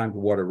same time, the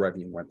water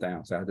revenue went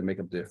down. So I had to make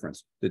up the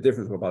difference. The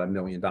difference was about $1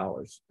 million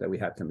that we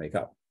had to make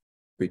up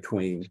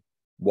between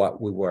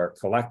what we were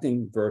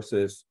collecting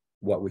versus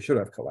what we should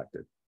have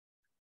collected.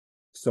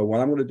 So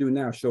what I'm going to do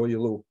now, show you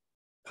a little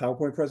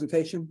PowerPoint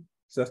presentation,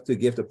 just to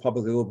give the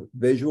public a little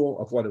visual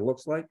of what it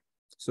looks like.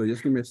 So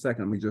just give me a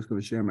second. I'm just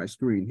going to share my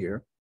screen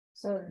here.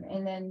 So,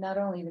 and then not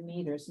only the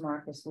meters,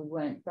 Marcus, we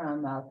went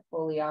from a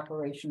fully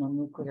operational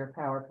nuclear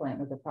power plant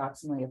with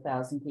approximately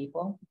 1,000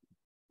 people.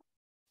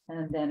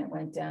 And then it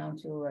went down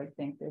to, I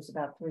think there's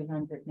about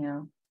 300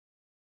 now.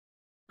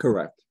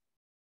 Correct.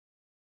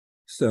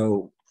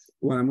 So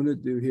what I'm going to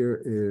do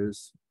here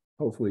is,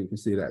 hopefully you can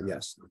see that,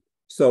 yes.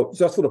 So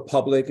just for the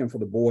public and for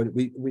the board,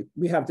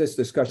 we have this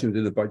discussion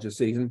within the budget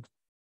season.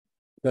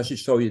 Let's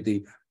just show you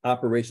the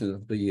operations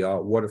of the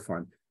water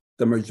fund.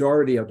 The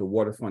majority of the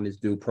water fund is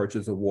due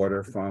purchase of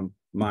water from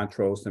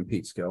Montrose and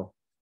Peekskill.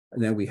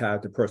 And then we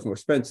have the personal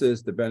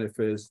expenses, the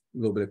benefits, a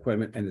little bit of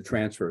equipment, and the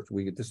transfers.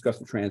 We could discuss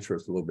the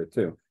transfers a little bit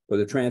too, but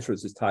the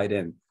transfers is tied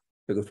in.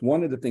 Because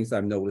one of the things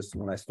I've noticed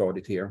when I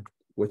started here,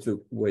 which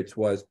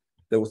was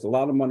there was a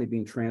lot of money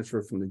being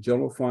transferred from the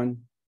general fund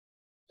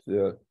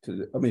from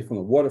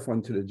the water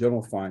fund to the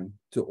general fund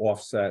to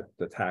offset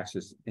the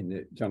taxes in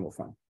the general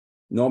fund.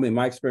 Normally, in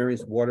my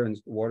experience,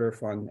 water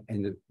fund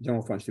and the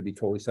general fund should be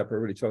totally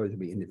separate with each other, should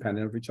be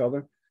independent of each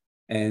other.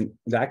 And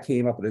that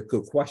came up with a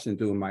good question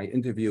during my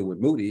interview with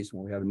Moody's,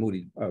 when we had a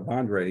Moody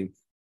bond rating.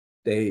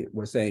 They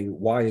were saying,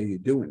 why are you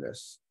doing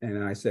this?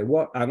 And I said,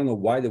 well, I don't know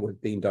why that was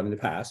being done in the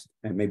past,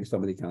 and maybe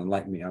somebody can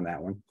enlighten me on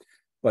that one.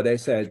 But they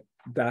said,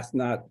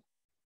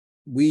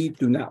 we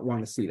do not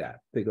want to see that,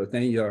 because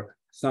then you're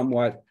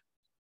somewhat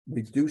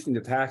reducing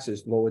the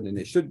taxes lower than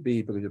they should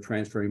be because you're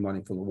transferring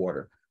money from the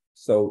water.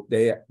 So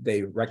they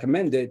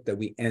recommended that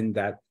we end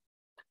that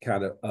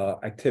kind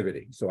of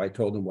activity. So I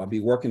told them, well, I'll be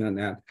working on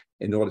that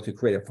in order to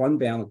create a fund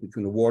balance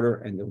between the water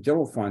and the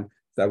general fund,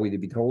 that we to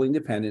be totally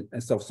independent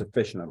and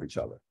self-sufficient of each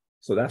other.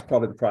 So that's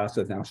part of the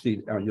process. Now,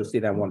 you'll see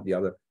that on one of the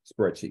other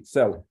spreadsheets.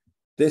 So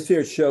this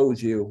here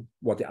shows you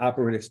what the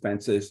operating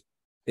expenses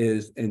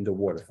is in the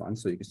water fund.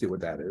 So you can see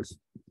what that is.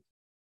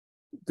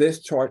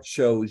 This chart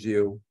shows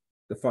you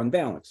the fund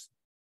balance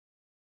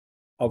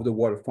of the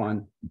water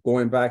fund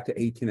going back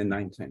to 18 and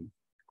 19.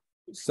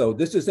 So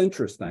this is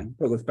interesting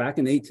because back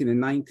in 18 and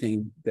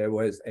 19, there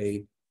was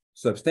a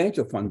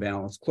substantial fund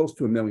balance close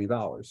to $1 million.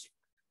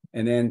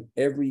 And then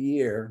every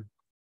year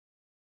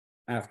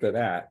after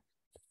that,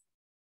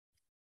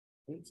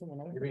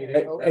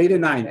 8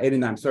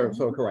 and 9,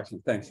 so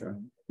correction, thanks, sir.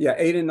 Yeah,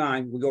 8 and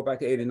 9, we go back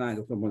to 8 and 9,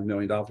 that's $1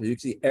 million. You can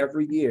see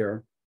every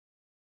year,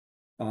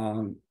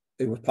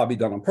 it was probably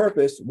done on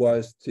purpose,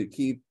 was to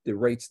keep the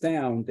rates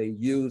down. They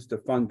used the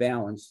fund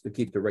balance to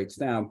keep the rates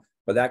down,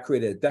 but that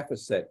created a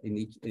deficit in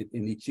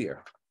each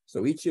year.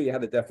 So each year you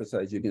had a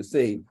deficit, as you can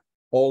see,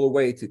 all the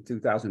way to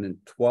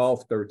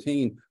 2012,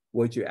 13,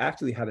 which you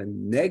actually had a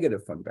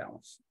negative fund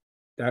balance.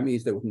 That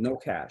means there was no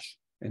cash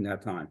in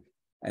that time.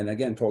 And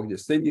again, talking to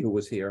Cindy, who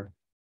was here,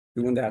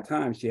 during that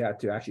time, she had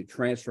to actually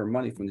transfer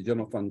money from the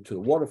general fund to the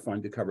water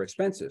fund to cover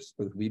expenses,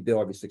 because we bill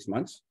every 6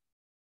 months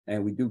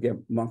and we do get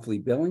monthly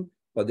billing,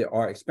 but there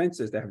are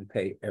expenses that have to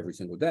pay every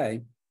single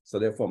day. So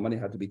therefore money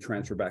had to be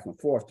transferred back and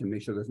forth to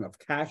make sure there's enough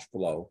cash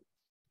flow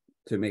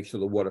to make sure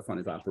the water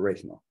fund is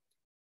operational.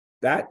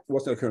 That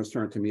was a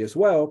concern to me as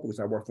well, because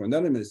I worked for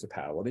another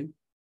municipality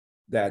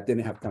that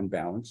didn't have fund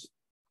balance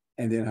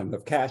and didn't have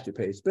enough cash to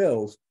pay its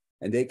bills.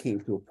 And they came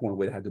to a point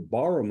where they had to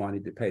borrow money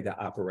to pay their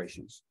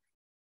operations.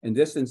 In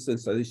this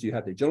instance, at least you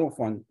had the general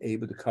fund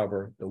able to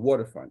cover the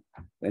water fund.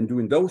 And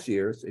during those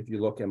years, if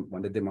you look at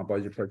when I did my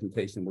budget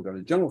presentation, we're going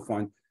to general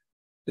fund,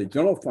 the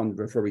general fund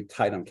was very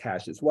tight on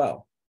cash as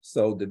well.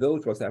 So the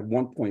village was at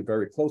one point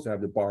very close to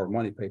have to borrow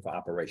money to pay for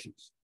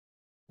operations.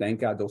 Thank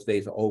God those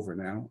days are over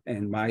now.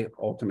 And my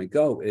ultimate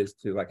goal is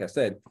to, like I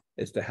said,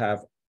 is to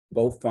have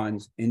both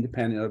funds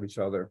independent of each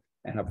other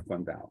and have a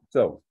fund balance.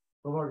 So,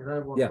 Well, Mark, I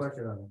have one Yes.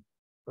 question on it.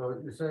 So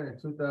you're saying in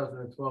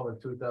 2012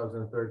 and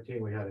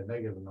 2013, we had a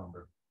negative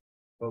number,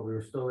 but we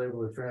were still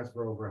able to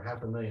transfer over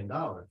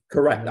 $500,000.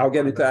 correct. I'll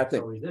get into that So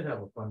thing. we did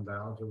have a fund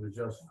balance, it was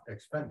just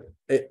expended.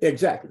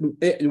 Exactly.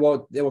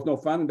 Well, there was no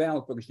fund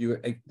balance because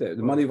the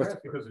money was,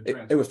 Because of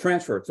it was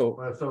transferred. So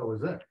Well, so it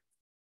was there.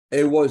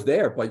 it was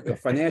there, but the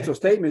financial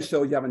statements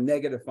show you have a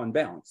negative fund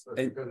balance. That's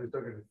And because we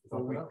took it to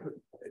Well, we something else.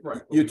 could- right,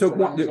 but you we took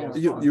still one, have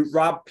those you funds.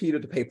 robbed Peter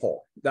to pay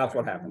Paul. That's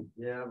what happened.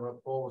 Yeah,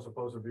 but Paul was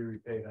supposed to be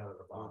repaid out of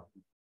the bond.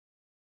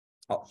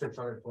 Oh.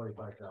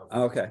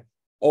 625,000. Okay.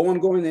 All I'm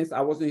going is, I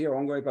wasn't here,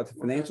 I'm going about the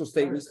financial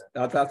statements.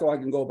 That's all I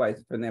can go by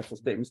is financial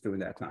statements during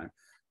that time.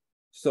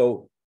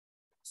 So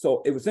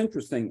it was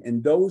interesting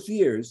in those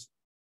years.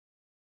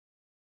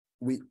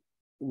 We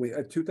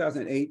at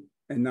 2008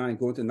 and 9,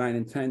 going to 9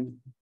 and 10,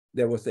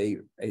 there was a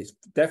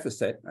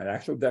deficit, an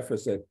actual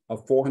deficit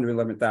of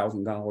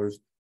 $411,000,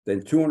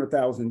 then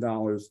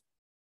 $200,000.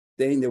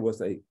 Then there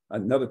was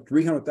another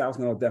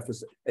 $300,000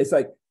 deficit. It's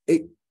like,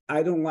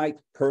 I don't like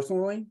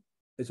personally,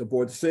 it's a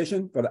board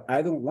decision, but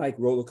I don't like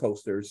roller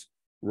coasters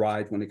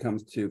rides when it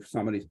comes to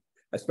some of these,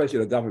 especially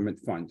the government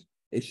funds.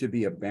 It should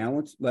be a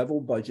balanced level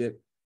budget.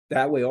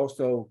 That way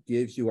also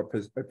gives you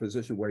a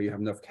position where you have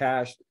enough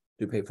cash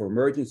to pay for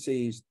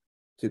emergencies,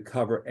 to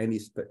cover any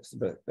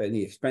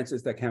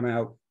expenses that come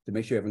out, to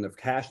make sure you have enough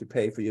cash to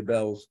pay for your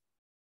bills.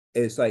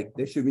 It's like,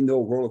 there should be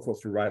no roller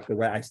coaster ride the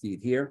way I see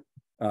it here.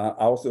 I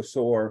also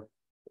saw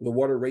the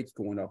water rates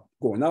going up,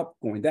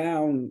 going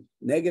down,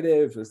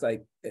 negatives. It's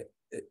like,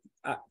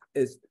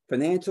 it's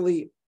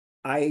financially,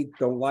 I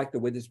don't like the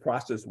way this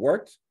process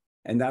works.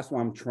 And that's why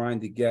I'm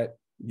trying to get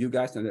you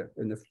guys in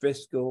the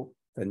fiscal,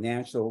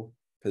 financial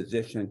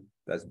position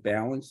that's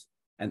balanced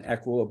and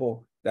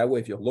equitable. That way,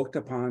 if you're looked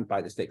upon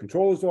by the state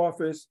controller's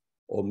office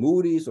or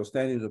Moody's or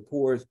Standard &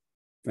 Poor's,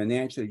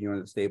 financially, you're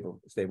in a stable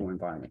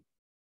environment.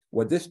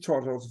 What this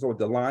chart also,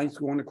 the lines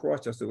going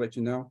across, just to let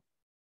you know,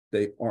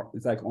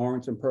 it's like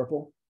orange and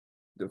purple.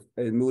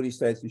 And Moody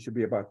says you should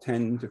be about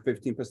 10 to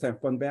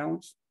 15% fund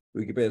balance.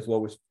 We could be as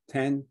low as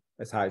 10,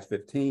 as high as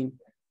 15.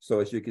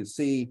 So as you can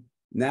see,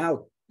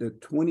 now the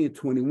 20 to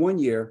 21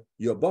 year,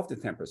 you're above the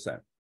 10%.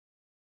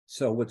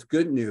 So what's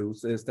good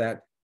news is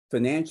that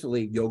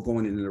financially, you're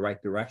going in the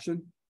right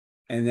direction.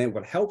 And then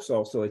what helps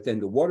also is then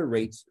the water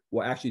rates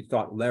will actually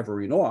start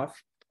levering off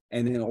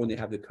and then only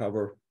have to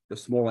cover the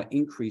smaller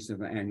increases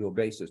on an annual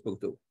basis. But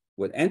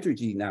with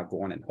Entergy now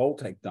going and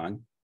Holtec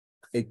done,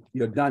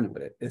 you're done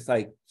with it. It's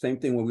like same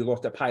thing when we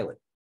lost a pilot.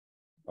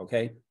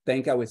 Okay,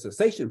 thank God with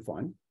cessation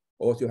fund.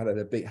 Also had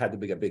a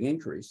big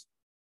increase.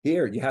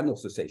 Here you had no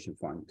cessation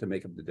fund to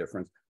make up the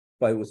difference,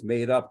 but it was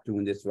made up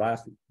during this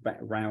last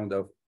round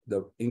of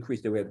the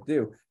increase that we had to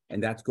do,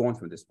 and that's gone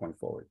from this point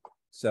forward.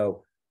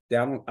 So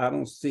I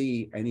don't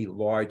see any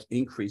large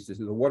increases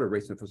in the water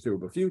rates in the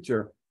foreseeable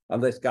future,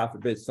 unless God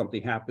forbid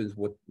something happens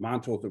with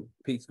Montrose or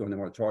Pete's going to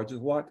want to charge us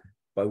a lot.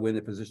 But we're in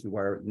a position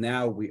where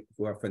now we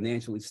are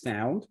financially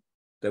sound,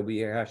 that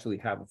we actually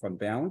have a fund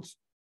balance,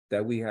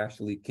 that we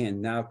actually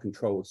can now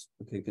control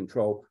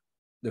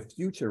the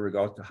future in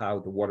regards to how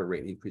the water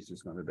rate increase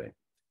is going to be.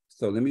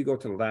 So let me go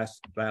to the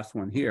last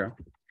one here.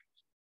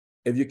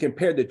 If you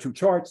compare the two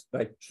charts,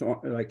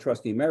 like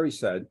Trustee Mary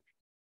said,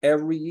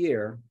 every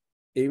year,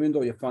 even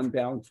though your fund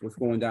balance was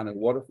going down in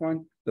water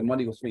fund, the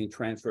money was being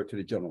transferred to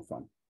the general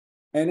fund.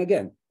 And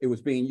again, it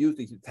was being used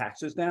to keep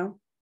taxes down.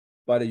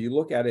 But if you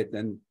look at it,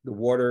 then the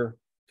water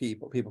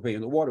people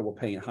paying the water were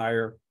paying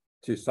higher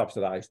to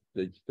subsidize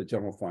the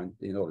general fund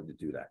in order to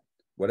do that.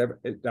 Whatever,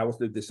 that was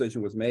the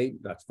decision was made,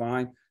 that's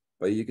fine.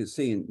 But you can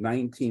see in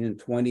 19 and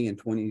 20 and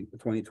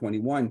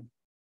 2021,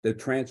 the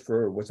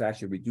transfer was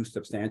actually reduced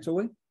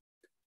substantially.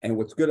 And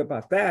what's good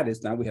about that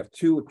is now we have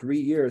 2 or 3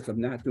 years of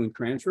not doing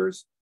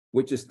transfers,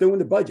 which is still in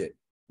the budget,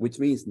 which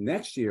means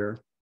next year,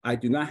 we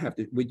do not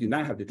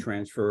have to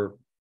transfer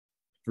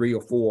 $300,000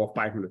 or $400,000 or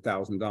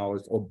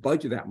 $500,000 or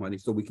budget that money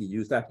so we can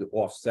use that to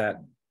offset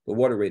the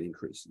water rate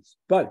increases.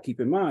 But keep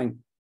in mind,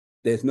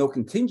 there's no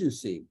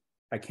contingency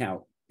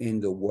account in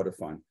the water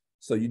fund.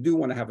 So you do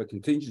want to have a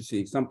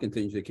contingency, some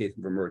contingency in case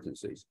of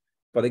emergencies.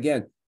 But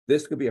again,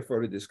 this could be a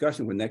further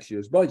discussion with next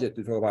year's budget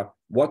to talk about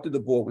what do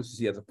the board wants to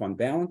see as a fund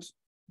balance,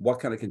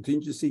 what kind of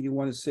contingency you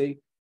want to see.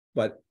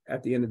 But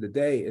at the end of the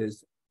day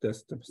is the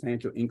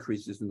substantial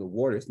increases in the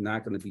water is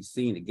not going to be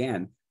seen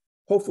again,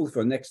 hopefully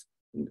for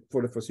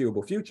the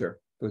foreseeable future,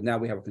 because now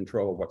we have a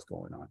control of what's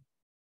going on.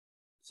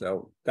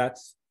 So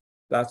that's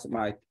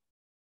my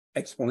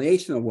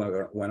explanation of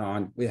what went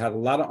on. We had a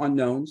lot of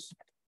unknowns,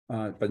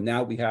 but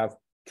now we have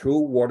true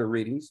water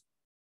readings.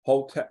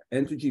 Holtec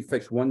Entergy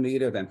fixed one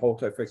meter, then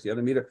Holtec fixed the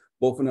other meter.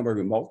 Both of them are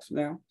remote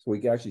now, so we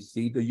can actually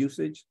see the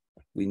usage.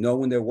 We know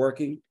when they're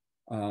working.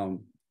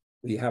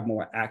 We have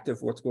more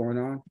active what's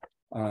going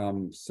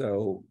on.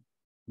 So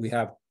we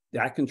have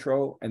that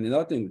control. And the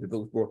other thing the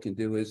village board can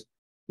do is,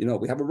 you know,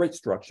 we have a rate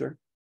structure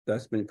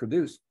that's been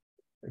produced.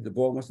 If the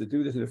board wants to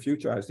do this in the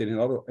future, I've seen in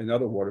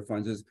other water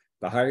funds is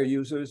the higher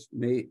users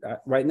may,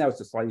 right now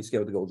it's a sliding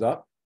scale that goes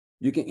up.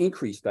 You can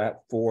increase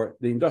that for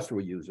the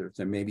industrial users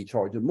and maybe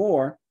charge them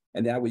more,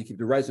 and that way you keep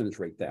the residence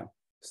rate down.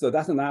 So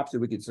that's an option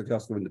we could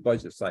suggest during the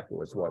budget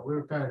cycle as well. We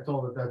were kind of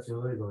told that that's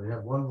illegal. You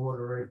have one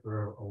water rate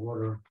for a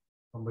water,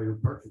 somebody who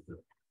purchased it.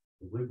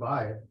 If we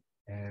buy it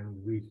and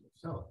we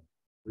sell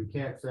it, we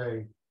can't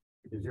say,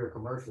 because you're a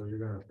commercial, you're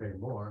gonna pay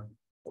more.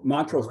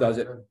 Montrose does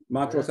it.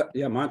 Montrose,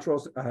 yeah,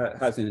 Montrose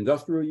has an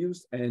industrial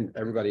use and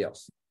everybody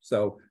else.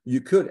 So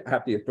you could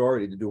have the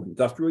authority to do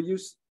industrial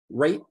use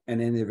rate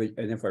and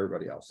then for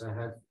everybody else.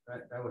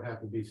 That would have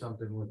to be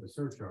something with the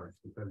surcharge,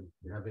 because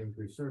you have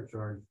increased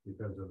surcharge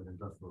because of an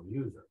industrial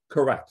user.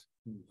 Correct.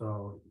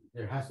 So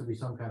there has to be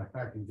some kind of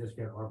factor. You just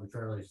can't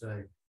arbitrarily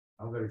say,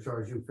 I'm gonna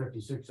charge you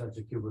 56 cents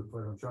a cubic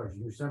foot, I'm charging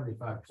you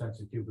 75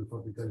 cents a cubic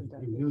foot because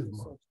you use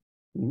more.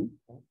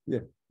 Yeah.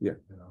 You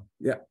know?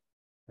 Yeah.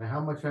 And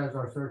how much has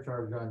our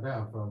surcharge gone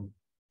down from,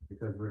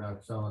 because we're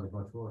not selling as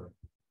much water?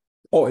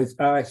 Oh, it's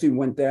actually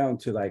went down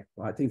to like,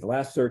 I think the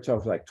last surcharge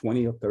was like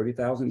 $20,000 or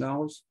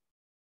 $30,000.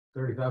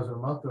 30,000 a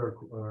month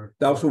or?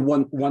 That was for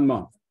one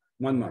month.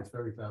 1 month.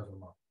 30,000 a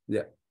month.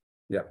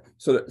 Yeah.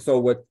 So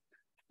what?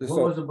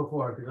 What was it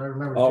before? Because I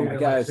remember. Oh seeing my it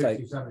God, like it's like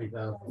 60,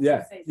 70,000.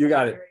 Yeah, you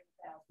got it.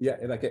 Yeah,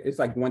 it's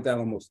like went down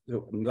almost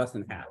to less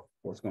than half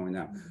what's going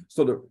on.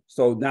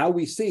 So now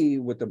we see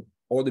with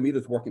all the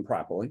meters working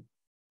properly.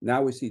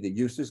 Now we see the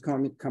usage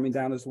coming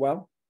down as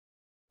well.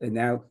 And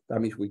now that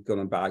means we're going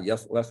to buy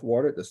less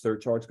water. The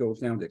surcharge goes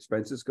down, the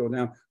expenses go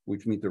down,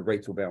 which means the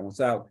rates will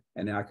balance out.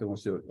 And now I can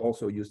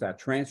also use that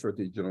transfer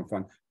to the general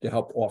fund to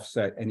help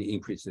offset any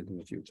increases in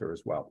the future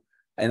as well.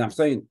 And I'm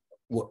saying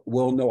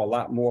we'll know a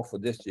lot more for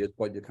this year's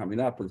budget coming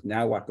up, because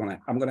now I'm going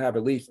to have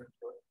at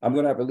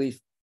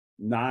least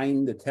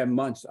 9 to 10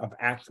 months of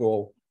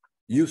actual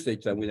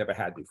usage that we never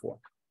had before.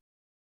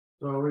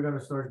 So we're gonna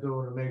start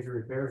doing the major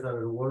repairs out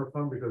of the water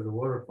fund, because the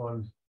water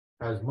fund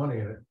has money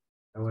in it,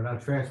 and we're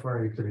not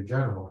transferring it to the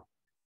general.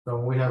 So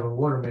when we have a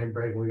water main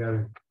break, we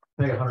gotta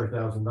pay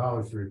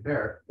 $100,000 to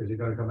repair it. Is it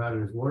gonna come out of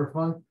this water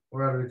fund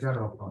or out of the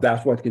general fund?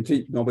 That's what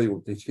nobody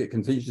will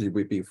contingency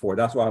would be for.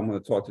 That's why I'm going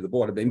to talk to the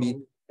board. Maybe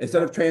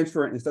instead of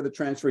transferring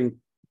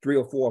 $300,000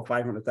 or $400,000 or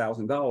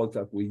 $500,000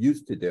 that we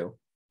used to do,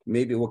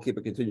 maybe we'll keep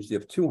a contingency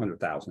of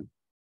 $200,000.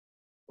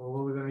 Well, what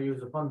are we gonna use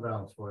the fund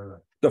balance for then?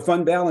 The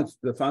fund balance,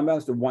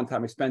 the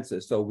one-time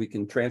expenses, so we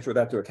can transfer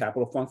that to a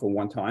capital fund for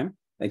one time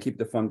and keep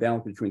the fund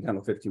balance between 10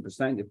 or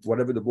 15%. If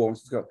whatever the board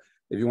wants to go,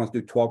 if you want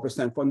to do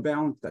 12% fund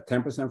balance, that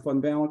 10%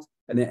 fund balance,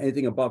 and then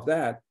anything above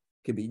that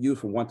can be used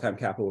for one-time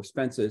capital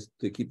expenses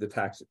to keep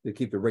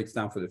the rates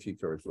down for the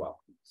future as well.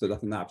 So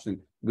that's an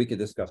option we can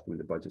discuss during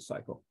the budget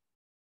cycle.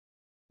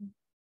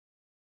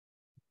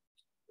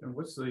 And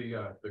what's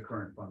the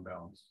current fund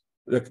balance?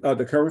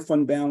 The current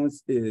fund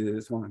balance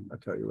is one. I'll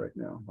tell you right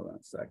now. Hold on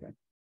a second.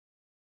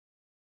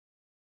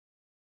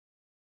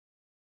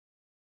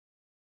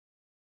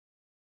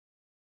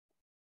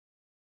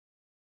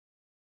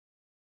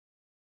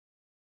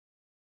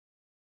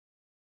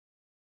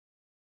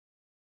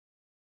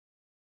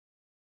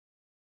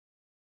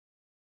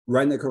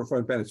 Right now, the current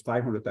fund balance is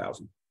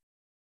 500,000.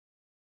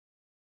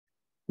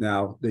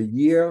 Now, the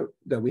year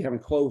that we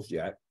haven't closed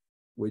yet,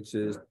 which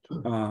is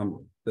the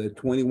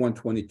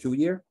 21-22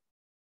 year.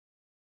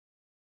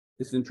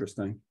 It's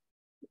interesting.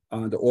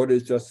 The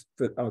auditors just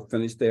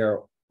finished their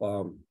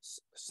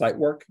site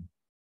work.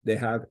 They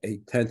have a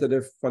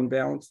tentative fund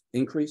balance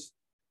increase.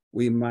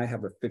 We might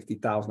have a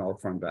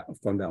 $50,000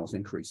 fund balance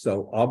increase.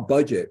 So our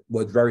budget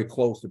was very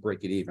close to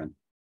breaking even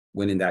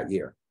when in that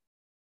year.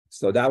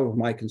 So that was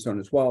my concern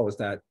as well, is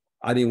that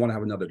I didn't want to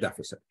have another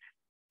deficit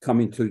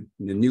coming to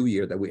the new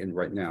year that we're in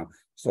right now.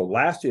 So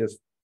last year's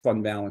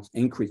fund balance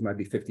increase might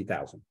be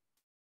 50,000.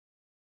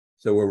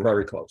 So we're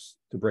very close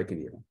to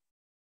breaking even.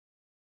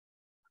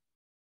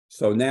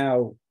 So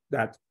now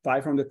that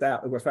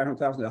 500,000, it was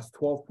 500,000, that's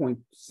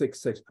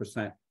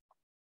 12.66%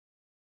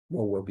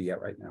 where we'll be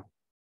at right now.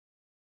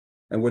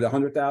 And with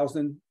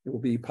 100,000, it will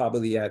be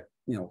probably at,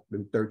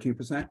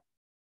 13%.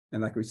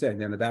 And like we said,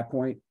 then at that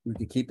point, we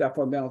can keep that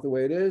fund balance the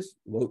way it is,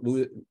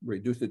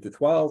 reduce it to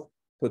 12,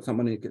 put some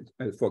money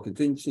for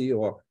contingency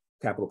or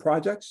capital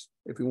projects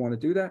if we want to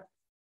do that.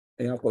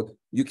 But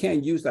you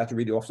can't use that to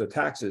really offset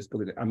taxes,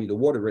 because the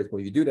water rates,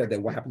 when you do that,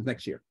 then what happens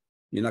next year?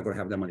 You're not going to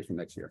have that money for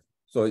next year.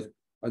 So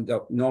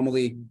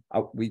normally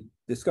we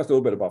discussed a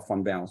little bit about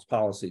fund balance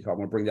policy. So I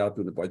want to bring that up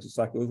through the budget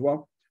cycle as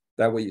well.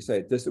 That way you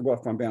say, this is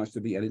what fund balance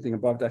should be. Anything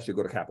above that should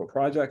go to capital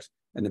projects,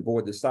 and the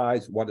board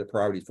decides what are the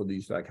priorities for the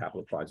use of that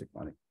capital project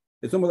money.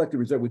 It's almost like the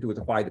reserve we do with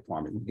the fire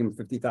department. We give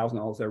them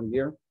 $50,000 every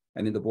year,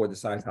 and then the board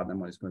decides how that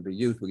money is going to be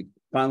used. We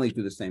finally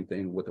do the same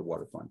thing with the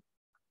water fund.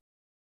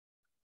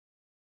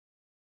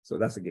 So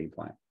that's the game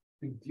plan.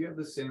 Do you have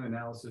the same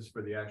analysis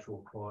for the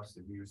actual cost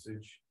of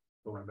usage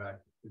going back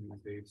to these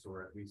dates,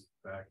 or at least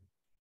back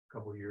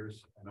couple of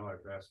years? I know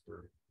I've asked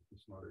for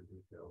some other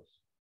details.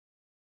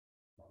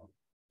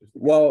 Just to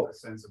get Well- a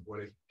sense of what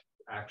it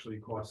actually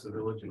costs the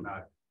village and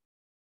not.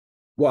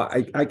 Well,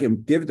 I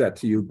can give that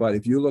to you, but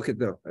if you look at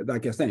the,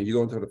 like I said, you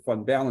go into the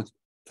fund balance,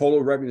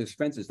 total revenue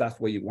expenses, that's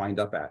where you wind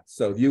up at.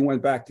 So if you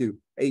went back to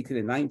 18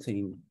 and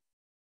 19,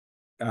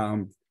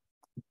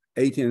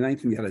 18 and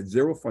 19, you had a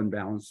zero fund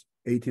balance,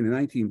 18 and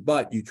 19,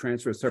 but you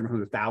transferred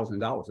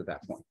 $700,000 at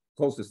that point,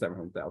 close to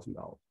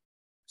 $700,000.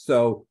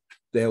 So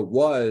there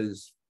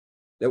was,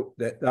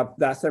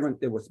 that seven,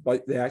 it was,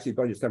 but they actually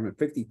budgeted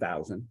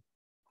 750,000.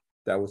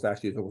 That was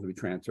actually supposed to be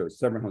transferred.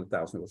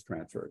 700,000 was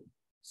transferred.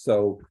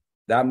 So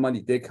that money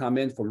did come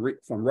in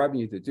from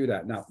revenue to do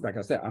that. Now, like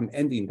I said, I'm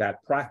ending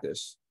that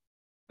practice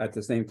at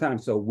the same time.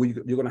 So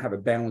you're going to have a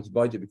balanced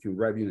budget between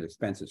revenue and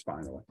expenses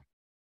finally,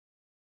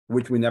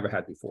 which we never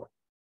had before.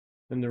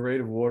 And the rate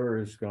of water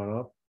has gone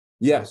up.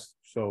 Yes,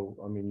 So,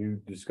 I mean,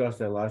 you discussed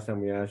that last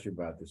time we asked you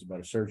about this,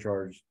 about a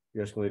surcharge,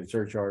 the escalated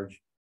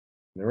surcharge,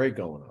 and the rate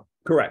going up.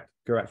 correct.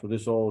 So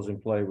this all is in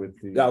play with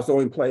the. That was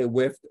only play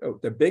with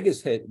the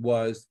biggest hit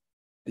was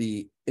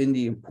the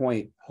Indian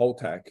Point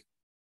Holtec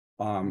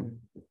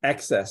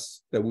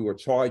excess that we were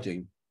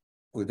charging.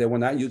 They were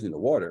not using the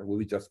water. We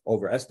were just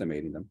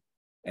overestimating them.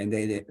 And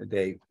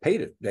they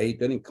paid it. They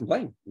didn't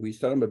complain. We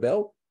sent them a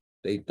bill.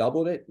 They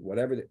doubled it,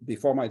 whatever.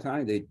 Before my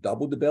time, they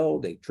doubled the bill,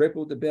 they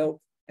tripled the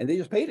bill, and they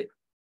just paid it.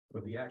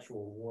 But the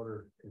actual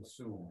water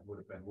consumed would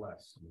have been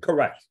less.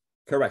 Correct.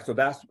 So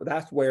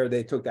that's where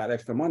they took that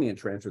extra money and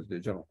transferred to the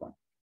general fund.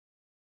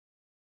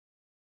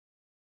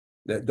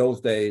 Those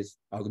days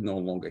are no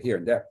longer here.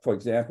 That, for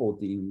example,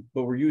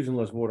 But we're using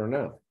less water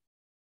now.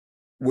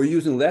 we're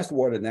using less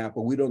water now,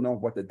 but we don't know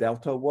what the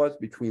delta was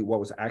between what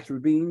was actually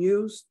being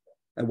used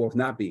and what was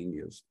not being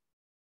used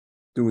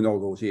during all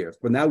those years.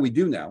 But now we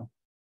do know.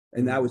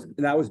 And that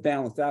was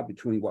balanced out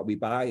between what we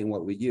buy and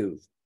what we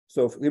use.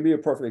 So give me a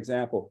perfect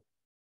example.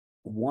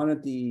 One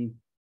of the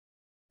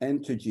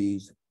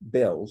Entergy's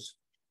bills,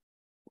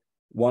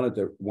 one of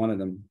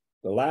them,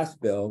 the last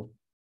bill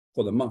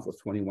for the month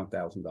was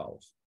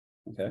 $21,000.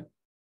 Okay.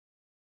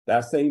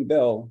 That same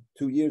bill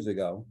 2 years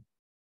ago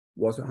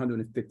was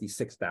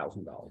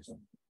 $156,000.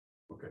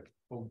 Okay,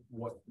 well,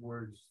 what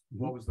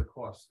was the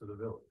cost to the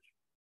village?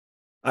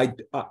 I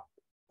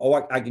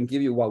can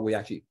give you what we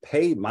actually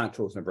pay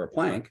Montrose and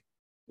Verplank.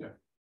 Yeah.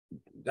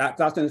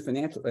 That's in the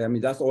financial, I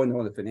mean, that's all in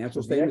the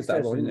financial statements. The That's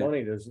excess all in of there.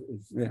 money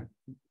Yeah.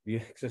 the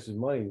excess of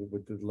money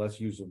with the less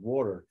use of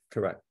water.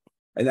 Correct.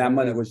 And that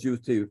money was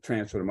used to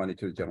transfer the money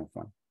to the general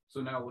fund.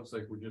 So now it looks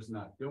like we're just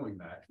not doing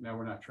that. Now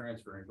we're not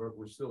transferring, but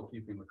we're still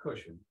keeping the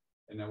cushion.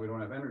 And now we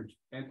don't have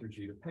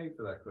Entergy to pay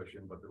for that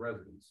cushion, but the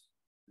residents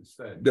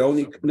instead. The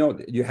only, no,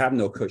 you have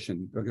no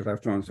cushion, because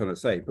that's what I'm trying to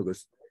say,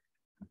 because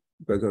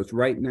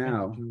right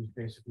now, Energy was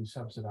basically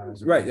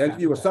subsidized. right, and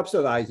you were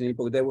subsidizing,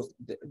 but there was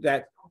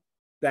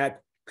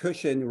that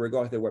cushion in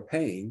regards that we're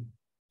paying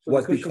So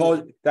was the cushion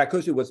because that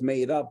cushion was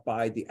made up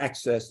by the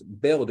excess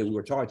bill that we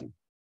were charging.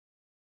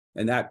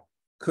 And that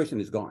cushion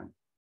is gone.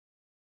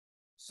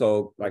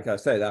 So like I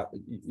said,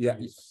 yeah,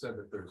 You said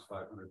that there's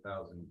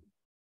 500,000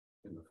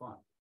 in the fund.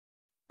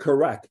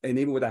 correct. And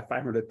even with that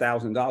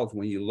 $500,000,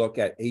 when you look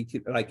at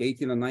 18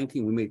 or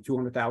 19, we made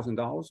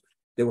 $200,000.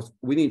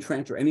 We didn't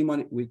transfer any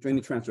money. We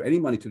didn't transfer any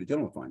money to the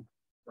general fund.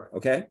 Right.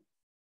 Okay.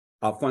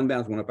 Our fund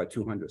balance went up by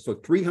 200. So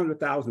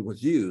 300,000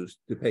 was used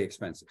to pay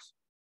expenses.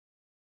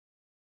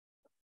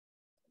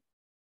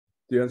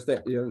 Do you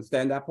understand? You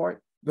understand that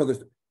part?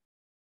 Because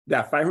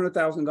that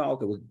 $500,000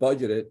 that was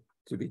budgeted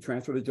to be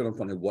transferred to the general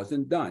fund, it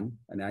wasn't done,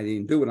 and I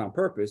didn't do it on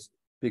purpose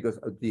because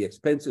of the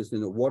expenses in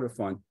the water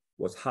fund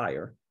was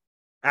higher,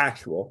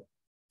 actual.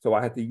 So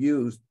I had to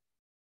use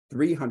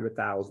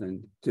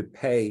 300,000 to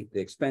pay the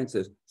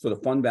expenses. So the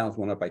fund balance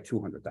went up by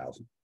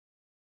 200,000.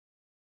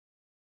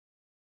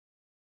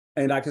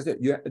 And like I said,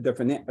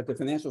 the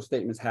financial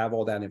statements have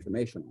all that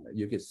information on it.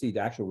 You can see the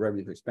actual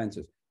revenue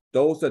expenses.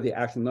 Those are the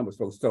actual numbers.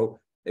 So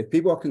if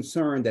people are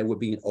concerned that we're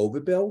being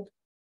overbilled,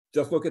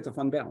 just look at the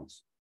fund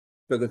balance.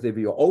 Because if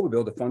you're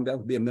overbilled, the fund balance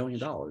would be $1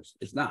 million.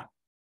 It's not.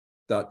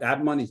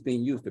 That money is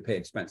being used to pay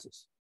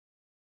expenses.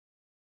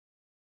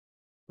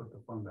 But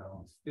the fund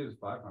balance is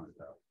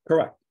 500,000.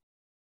 Correct.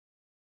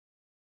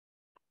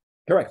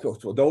 Correct.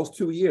 So those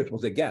 2 years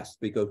was a guess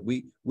because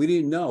we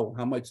didn't know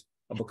how much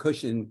of a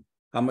cushion,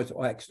 how much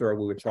extra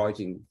we were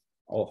charging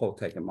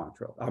Holtec and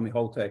Montrose. I mean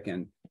Holtec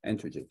and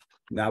Entergy.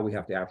 Now we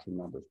have the actual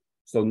numbers.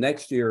 So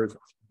next year's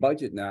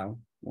budget now,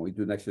 when we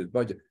do next year's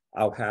budget,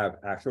 I'll have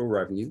actual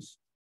revenues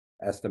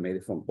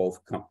estimated from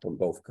both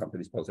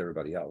companies plus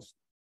everybody else.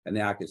 And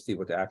then I can see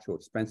what the actual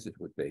expenses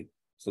would be.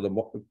 So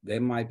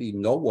there might be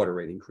no water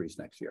rate increase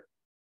next year,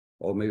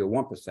 or maybe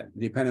 1%,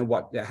 depending on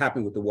what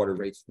happened with the water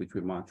rates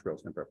between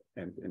Montrose and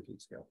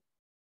Peekskill.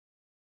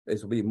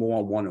 This will be more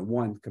on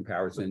one-on-one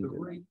comparison. But the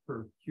rate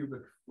per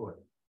cubic foot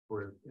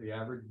for the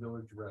average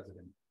village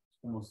resident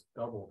is almost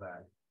double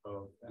that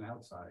of an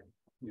outside,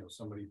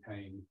 somebody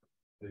paying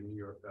the New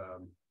York,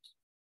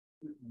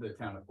 the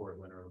town of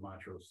Portland or the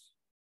Montrose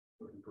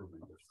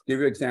improvement. Give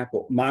you an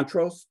example,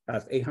 Montrose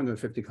has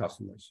 850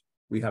 customers.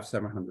 we have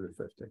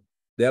 750.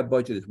 Their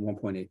budget is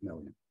 1.8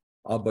 million.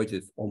 Our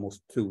budget is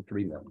almost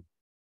 2-3 million.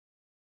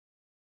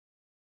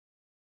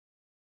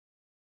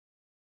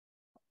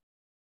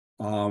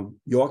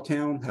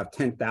 Yorktown have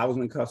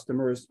 10,000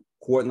 customers.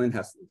 Cortland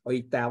has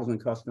 8,000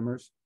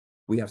 customers.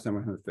 We have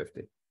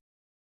 750.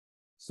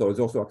 So there's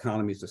also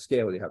economies of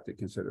scale you have to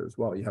consider as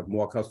well. You have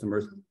more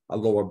customers, a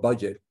lower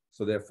budget,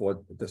 so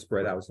therefore the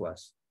spread out is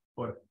less.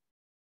 But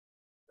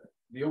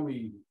the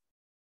only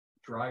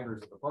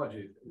drivers of the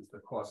budget is the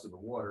cost of the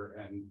water,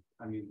 and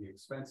I mean, the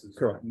expenses are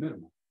Correct.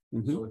 minimal.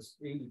 Mhm. So it's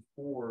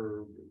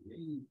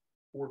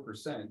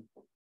 84%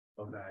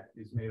 of that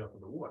is made up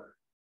of the water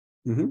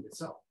Mhm.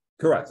 itself.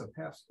 Correct. That's a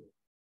pass through.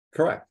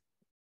 Correct.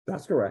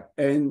 That's correct.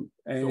 And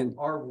So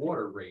our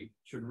water rate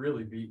should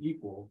really be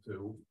equal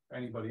to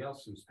anybody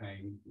else who's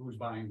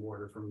buying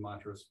water from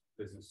Montrose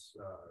Business,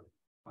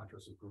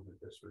 Montrose Improvement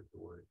District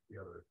or the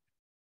other.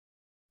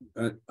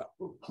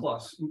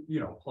 Plus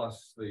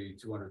the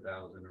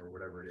 200,000 or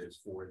whatever it is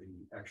for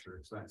the extra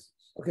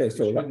expenses. okay, It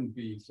so shouldn't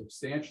be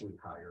substantially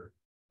higher.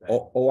 than-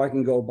 all I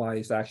can go by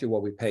is actually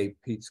what we pay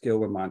Pete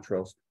Skill and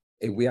Montrose.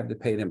 If we have to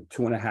pay them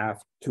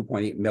 2.5,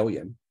 2.8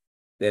 million,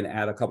 then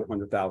add a couple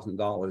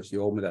 $100,000,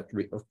 you owe me that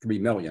 3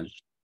 million.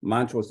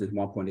 Montrose is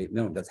 1.8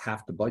 million. That's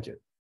half the budget.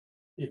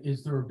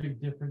 Is there a big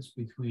difference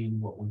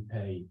between what we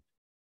pay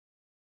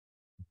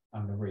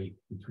on the rate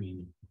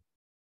between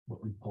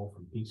what we pull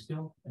from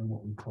Peekskill and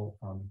what we pull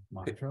from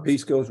Montrose?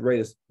 Pete Skill's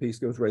rate is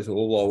a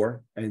little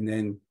lower, and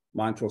then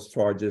Montrose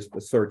charges the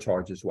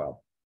surcharge as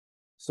well.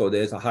 So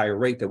there's a higher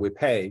rate that we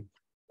pay,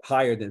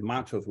 higher than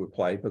Montrose would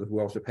pay, but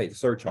we also pay the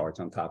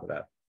surcharge on top of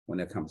that when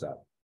it comes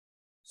out.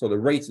 So the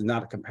rates is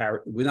not a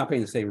comparison. We're not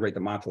paying the same rate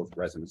the Montrose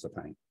residents are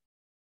paying.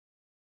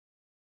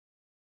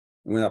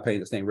 And we're not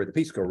paying the same rate the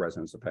Peekskill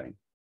residents are paying.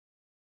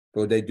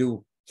 But they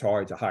do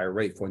charge a higher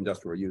rate for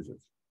industrial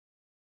users.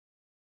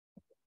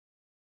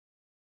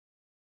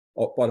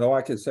 But all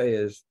I can say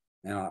is,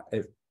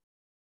 if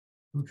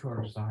Who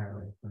charges the higher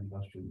rate for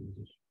industrial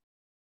users?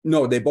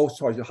 no, they both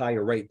charge a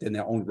higher rate than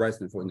their own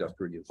residents for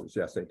industrial users.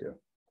 Yes, they do.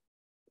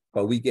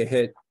 But we get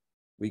hit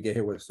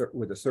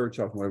with a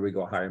surcharge when we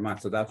go a higher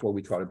amount. So that's what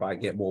we try to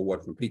get more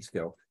water from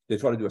Peekskill. They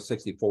try to do a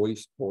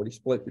 60-40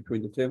 split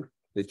between the two.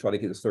 They try to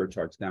get the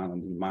surcharge down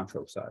on the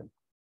Montrose side.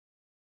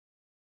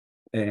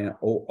 And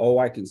all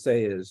I can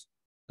say is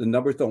the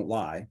numbers don't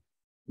lie.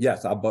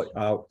 Yes,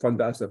 our fund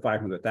balance at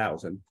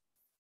 500,000.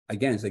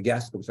 Again, it's a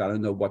guess because I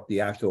don't know what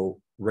the actual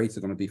rates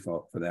are going to be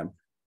for them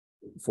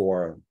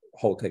for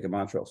Holtec and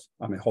Montrose.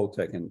 I mean,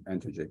 Holtec and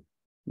Entergy.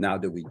 Now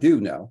that we do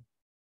know,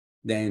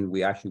 then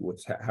we actually would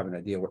have an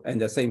idea.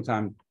 And at the same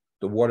time,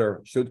 the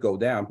water should go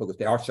down because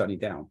they are shutting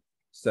down.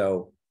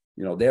 So,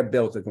 their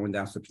bills are going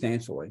down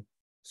substantially.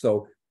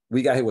 So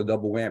we got hit with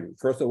double whammy.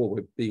 First of all,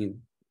 we're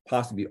being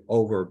possibly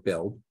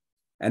overbilled.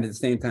 And at the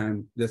same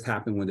time, this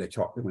happened when they're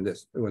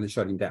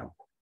shutting down.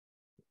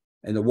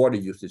 And the water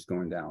usage is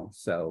going down.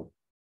 So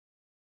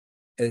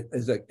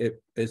it's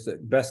the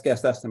best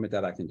guess estimate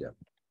that I can do.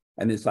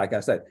 And it's like I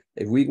said,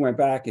 if we went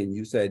back and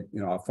you said,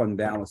 our fund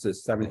balance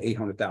is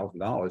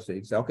 $700,000-800,000, so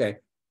you say, okay,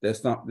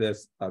 there's an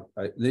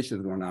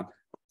issue going on.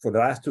 For the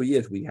last 2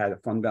 years, we had a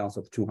fund balance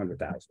of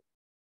 200,000,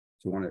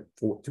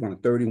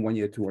 230 1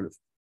 year, 200.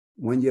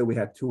 1 year we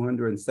had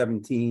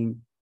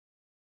 217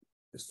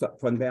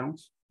 fund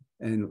balance,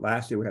 and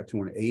last year we had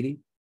 280.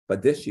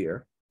 But this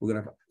year we're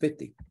gonna have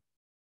 50.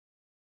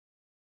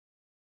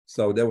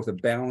 So there was a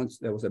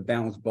balanced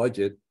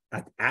budget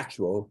at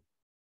actual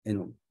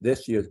in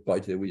this year's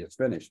budget we just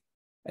finished,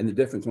 and the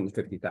difference was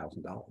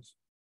 $50,000.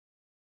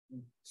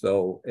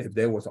 So if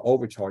there was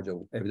overcharge,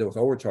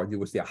 you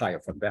would see a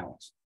higher fund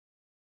balance.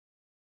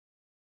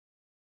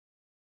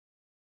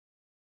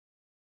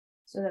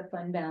 So that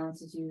fund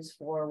balance is used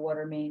for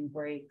water main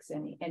breaks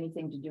and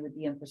anything to do with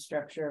the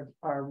infrastructure of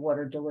our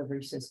water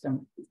delivery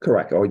system.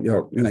 Correct. Or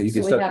you can.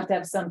 So we have to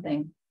have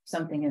something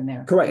in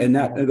there. Correct, and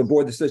that the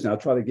board decision. I'll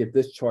try to get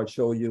this chart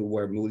show you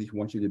where Moody's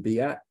wants you to be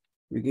at.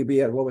 You can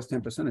be at lowest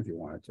 10% if you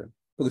wanted to,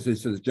 because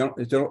if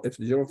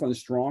the general fund is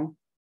strong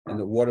and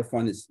the water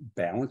fund is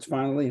balanced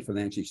finally and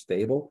financially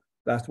stable,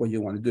 that's what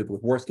you want to do.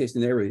 Because worst case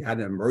scenario, you had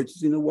an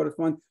emergency in the water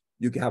fund,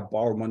 you can have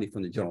borrow money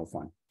from the general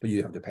fund, but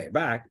you have to pay it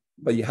back.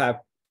 But you have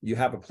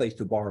a place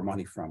to borrow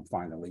money from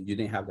finally. You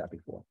didn't have that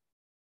before.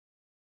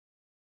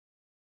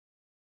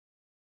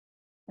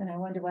 And I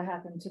wonder what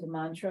happened to the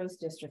Montrose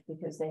district,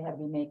 because they have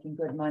been making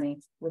good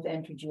money with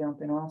Entergy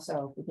Open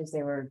also, because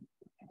they were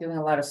doing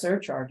a lot of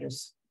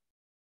surcharges.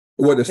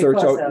 Well, the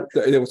surcharge,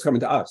 it was coming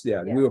to us,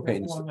 yeah, we were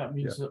paying. Well, that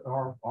means that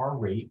our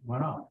rate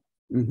went up.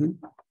 Mm-hmm.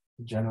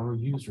 The general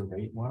user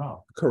rate went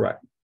up.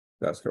 Correct.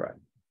 That's correct.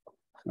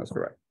 That's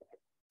correct.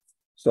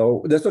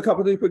 So there's a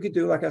couple of things we could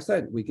do. Like I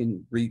said, we're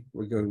going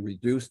to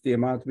reduce the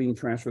amount being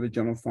transferred to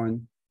general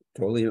fund,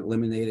 totally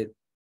eliminate it,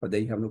 but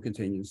they have no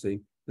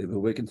contingency. Leave a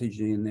little bit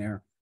contingency in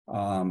there.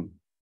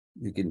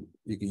 You can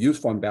use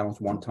fund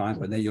balance one time,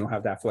 but then you don't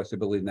have that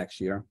flexibility next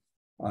year.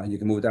 You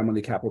can move that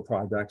money to capital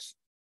projects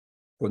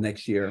for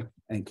next year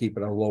and keep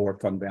it a lower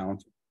fund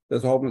balance.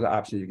 There's a whole bunch of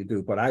options you can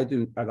do, but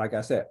like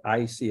I said,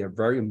 I see a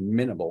very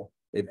minimal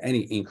if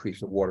any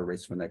increase of water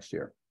rates for next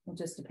year. It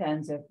just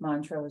depends if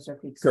Montrose or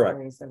Peak Correct,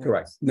 Stories. are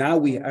Correct. raised. Now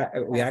we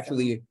Yeah.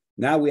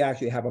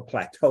 actually have a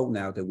plateau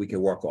now that we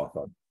can work off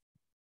of,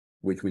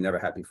 which we never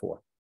had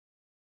before.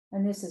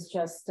 And this is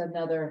just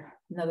another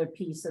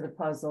piece of the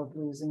puzzle of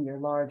losing your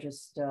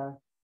largest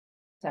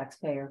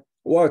taxpayer.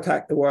 Or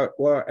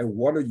a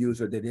water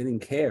user that didn't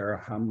care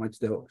how much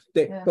Yeah,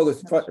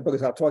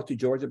 because I talked to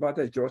George about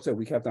that. George said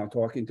we kept on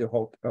talking to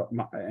Hope,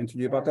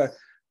 Anthony about that.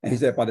 And he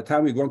said, by the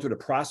time we go into the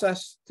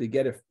process to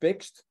get it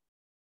fixed,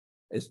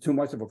 it's too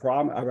much of a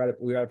problem.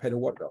 We gotta pay the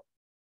water bill.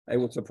 It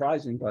was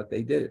surprising, but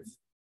they did it.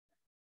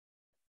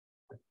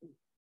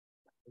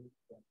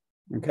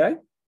 Okay,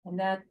 And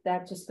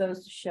that just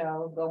goes to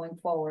show going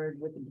forward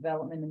with the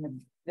development in the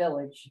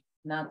village,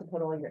 not to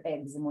put all your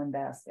eggs in one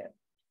basket.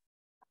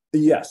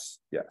 yes.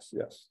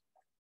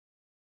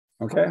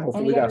 Okay,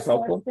 hopefully Any that's other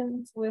helpful.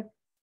 questions with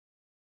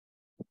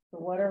the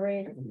water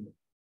rate?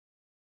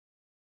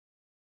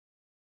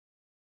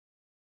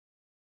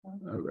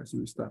 Let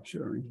me stop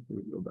sharing.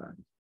 We go back.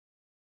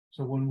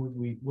 So when would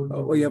we?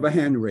 Oh, you have a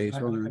hand raised. I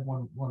Hold have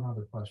on. one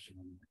other question.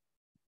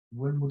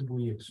 When would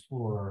we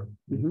explore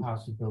the Mhm.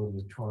 possibility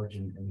of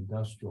charging an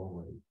industrial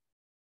rate?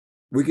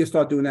 We can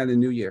start doing that in the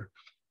new year.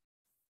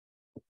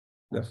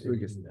 Yes, Okay, we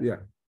do can, that. yeah.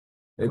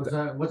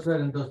 What's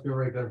that industrial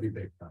rate gonna be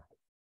based on?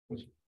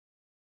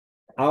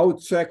 I'll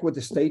check with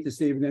the state to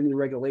see if there's any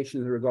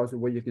regulations in regards to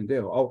what you can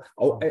do. I'm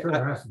sure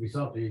there has to be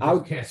something. You I'll-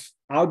 just can't.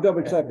 I'll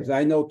double check because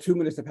I know 2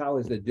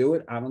 municipalities that do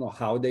it. I don't know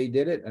how they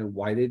did it and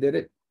why they did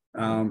it.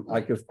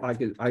 I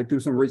do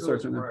some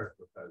research on that.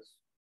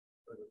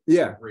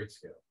 Yeah. Rate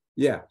scale.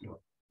 Yeah,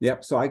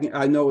 yep. So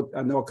I know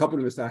a couple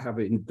of us that have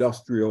an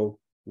industrial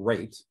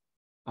rate.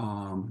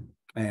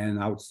 And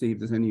I would see if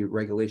there's any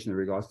regulation in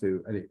regards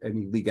to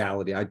any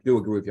legality. I do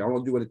agree with you. I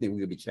don't do anything we're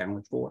gonna be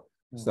challenged for.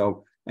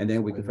 So, and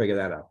then we can figure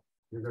that out.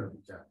 You're gonna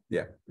be checked.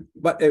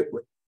 But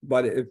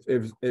if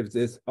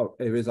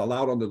it's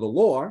allowed under the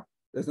law,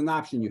 there's an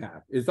option you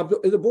have. It's up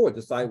to the board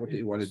to decide what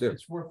you want to do.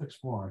 It's worth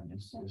exploring,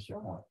 is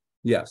your point.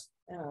 Yes.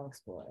 I'll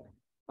explore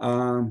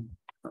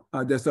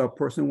it. There's a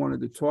person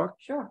wanted to talk.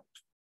 Sure.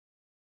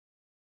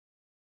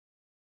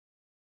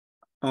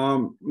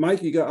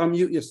 Mike, you got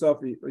unmute yourself.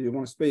 You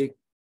want to speak?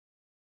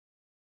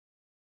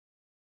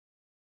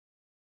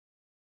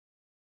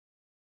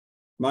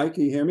 Mike,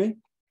 can you hear me?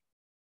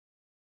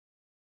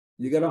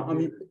 You gotta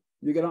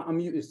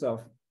unmute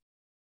yourself.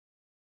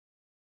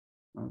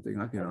 I don't think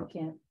I can.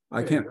 Can't.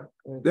 I can't.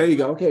 There you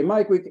go. Okay,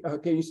 Mike,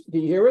 can you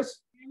hear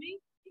us? Hear me?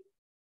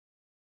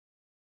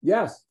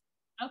 Yes.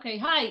 Okay,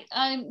 hi.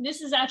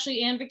 This is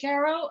actually Ann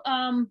Vaccaro.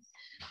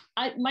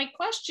 My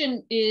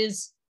question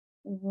is,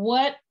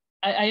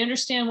 I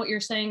understand what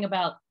you're saying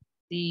about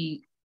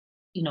the,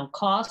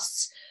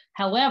 costs.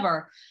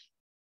 However,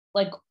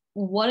 like,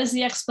 what is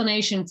the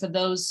explanation for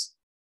those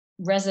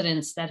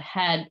residents that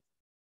had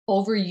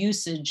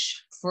overusage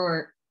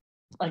for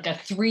like a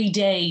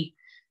 3-day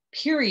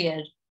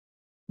period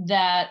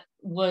that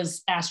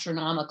was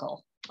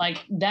astronomical?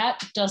 Like,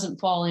 that doesn't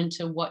fall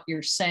into what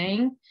you're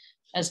saying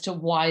as to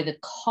why the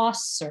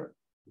costs are,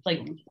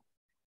 like,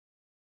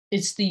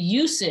 it's the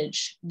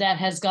usage that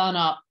has gone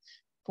up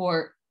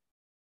for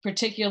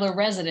particular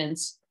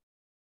residents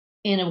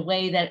in a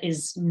way that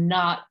is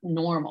not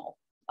normal.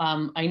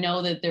 I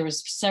know that there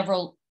was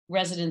several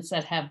residents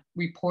that have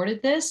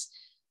reported this.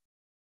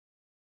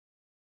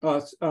 I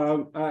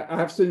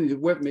have Cindy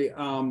with me.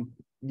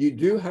 You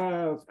do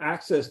have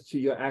access to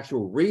your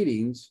actual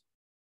readings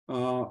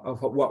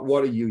of what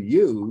water you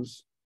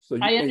use. So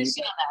I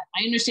understand that.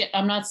 I understand.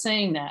 I'm not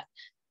saying that.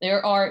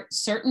 There are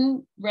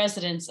certain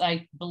residents,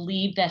 I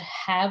believe, that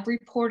have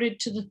reported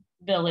to the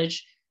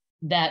village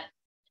that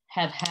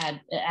have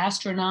had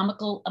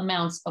astronomical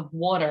amounts of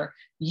water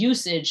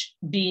usage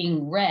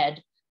being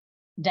read,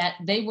 that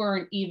they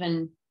weren't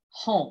even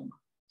home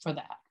for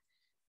that.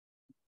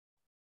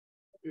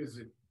 Is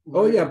it?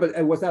 Oh, yeah,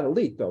 but was that a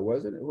leak though?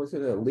 Was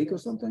it a leak or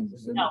something?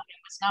 No,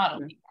 it was not a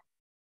leak.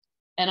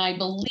 And I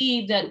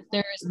believe that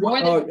there is more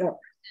Well,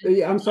 than.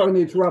 yeah, I'm sorry to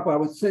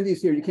interrupt.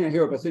 Cindy's here. You can't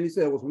hear her, but Cindy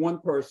said it was one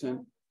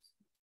person.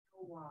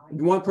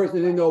 One person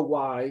didn't know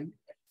why.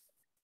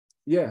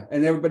 Yeah,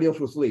 and everybody else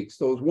was leaks.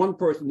 So it was one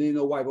person didn't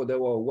know why, but they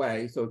were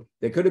away. So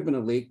there could have been a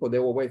leak, but they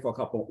were away for a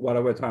couple,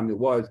 whatever time it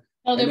was.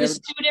 No, there was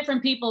 2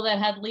 different people that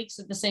had leaks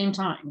at the same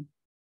time.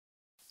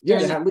 Yeah,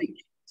 they had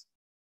leaks.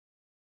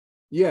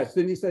 Yeah,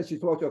 Cindy said she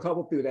talked to a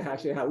couple of people that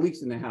actually had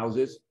leaks in their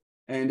houses,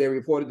 and they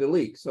reported the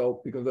leak.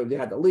 So because they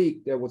had the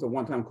leak, there was a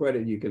one-time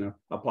credit you can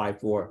apply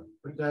for.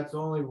 But that's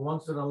only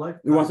once in a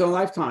lifetime. Once in a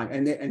lifetime,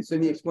 and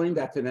Cindy explained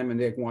that to them, and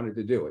they wanted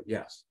to do it.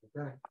 Yes.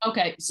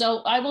 Okay, so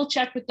I will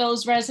check with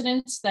those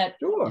residents that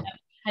Sure.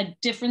 had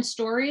different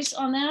stories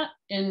on that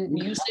and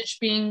Mhm. usage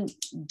being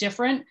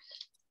different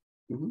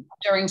Mhm.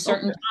 during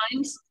certain Okay.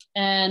 times.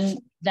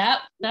 And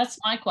that's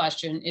my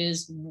question,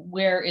 is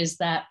where is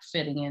that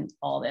fitting in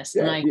all this?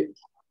 And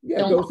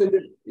Yeah,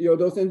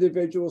 those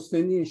individuals,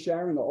 Cindy and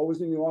Sharon, are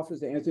always in the office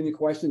to answer any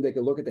question. They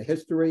can look at the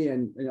history,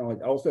 and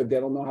also if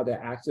they don't know how to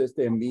access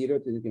their meter,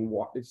 they can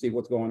walk and see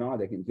what's going on.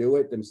 They can do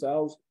it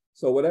themselves.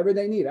 So whatever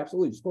they need,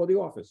 absolutely, just call the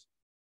office.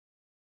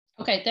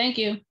 Okay, thank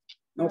you.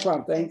 No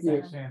problem, thank you,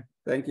 Thanks, Sam.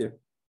 thank you.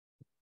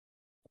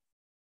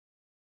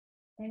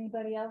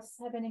 Anybody else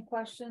have any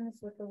questions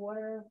with the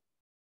water?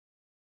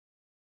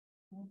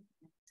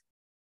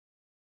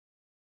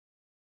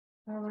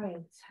 All right,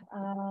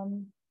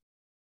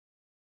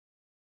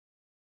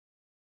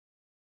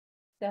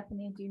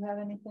 Stephanie, do you have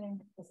anything?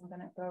 Because I'm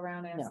gonna go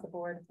around and ask the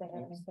board if they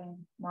have anything.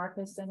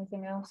 Marcus,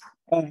 anything else?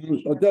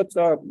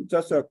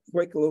 Just a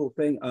quick little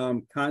thing,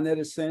 Con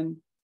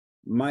Edison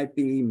might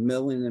be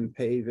milling and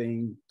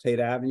paving Tate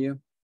Avenue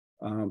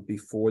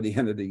before the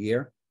end of the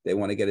year. They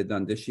want to get it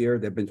done this year.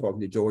 They've been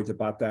talking to George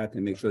about that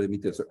to make sure they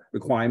meet the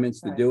requirements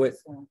to do it.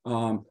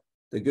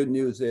 The good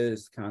news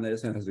is Con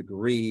Edison has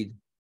agreed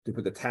to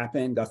put the tap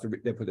in.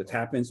 They put the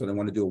tap in, so they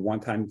want to do a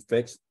one-time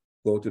fix,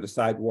 go to the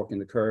sidewalk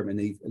and the curb, and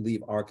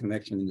leave our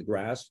connection in the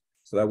grass.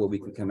 So that way we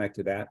can connect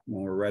to that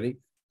when we're ready.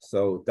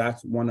 So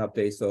that's one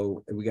update.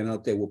 So if we get an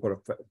update, we'll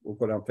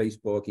put it on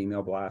Facebook,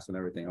 email blast, and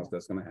everything else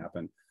that's going to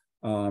happen.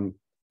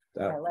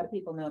 Let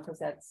people know, because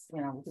that's, we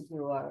could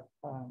do a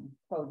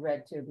code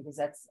red too, because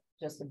that's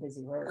just a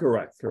busy road.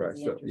 Correct.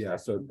 So yeah,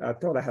 so I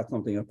thought I had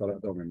something else, but I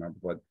don't remember.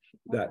 But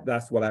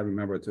that's what I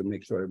remember, to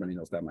make sure everybody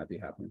knows that might be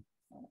happening.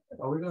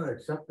 Are we gonna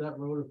accept that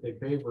road if they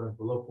pave when it's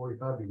below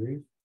 45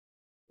 degrees?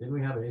 Didn't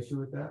we have an issue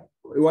with that?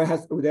 Well, it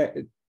has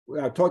that.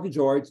 I talked to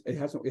George. It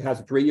has a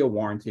 3-year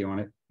warranty on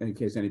it in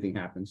case anything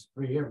happens.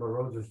 3 years, but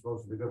roads are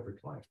supposed to be good for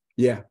 20.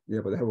 Yeah,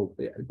 but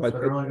But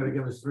they're only gonna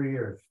give us 3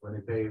 years when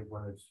they pave,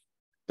 when it's.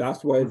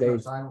 that's why Who's they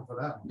gonna sign up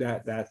for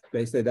that?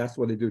 they say that's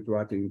what they do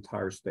throughout the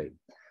entire state.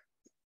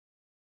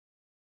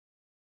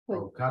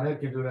 So Con Ed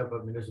can do that,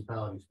 but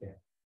municipalities can't.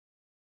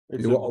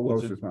 It's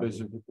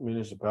a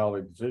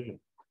municipality decision.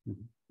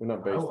 Mhm. We're not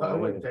I based I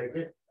on wouldn't it. take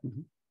it.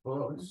 Mhm.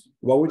 Well,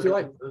 What would you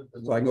like?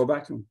 So I can go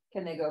back to him.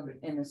 Can they go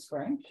in the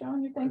spring,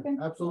 Sean, you're thinking?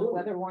 Absolutely.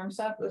 Weather warms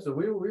up? Listen,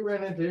 we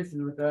ran into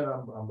issues with that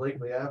on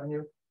Blakely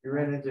Avenue. We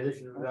ran into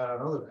issues with that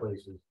on other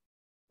places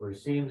where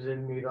seams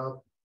didn't meet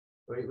up.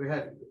 We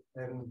had,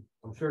 and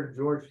I'm sure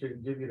George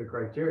can give you the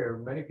criteria.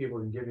 Many people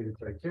can give you the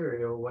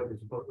criteria of what you're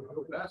supposed to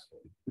put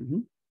asphalt.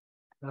 Mhm.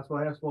 That's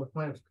why asphalt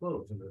plants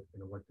close in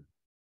the winter.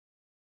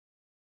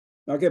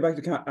 I'll go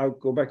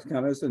back to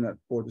Con Edison at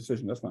board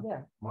decision. That's fine.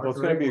 Yeah. Well, it's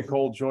gonna be a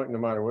cold joint no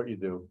matter what you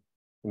do.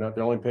 They're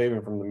only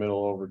paving from the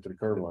middle over to the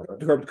curb line. Right?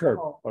 Curb to curb.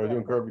 Oh, Oh, they're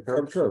doing curb to curb?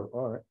 Curb to curb.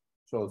 All right,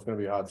 so it's gonna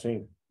be a hot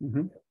scene.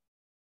 Mhm.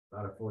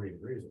 Not at 40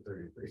 degrees or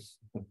 30 degrees.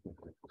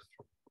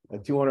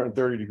 At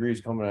 230 degrees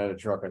coming out of the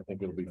truck, I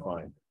think it'll be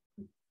fine.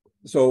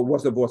 So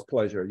what's the board's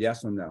pleasure?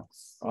 Yes or no?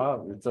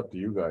 It's up to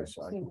you guys.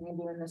 So you can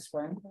do in the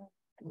spring?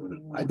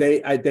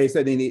 They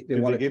said they Did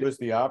want they to give us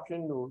the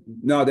option? Or-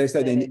 No, they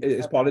said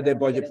it's part of their Get it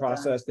budget done.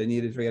 process. They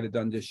needed to get it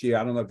done this year.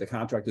 I don't know if the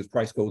contractor's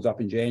price goes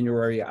up in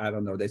January. I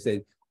don't know. They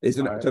say to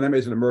them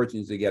it's an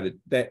emergency to get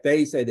it.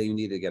 They say they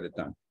need to get it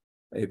done.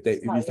 If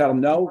you tell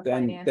them no,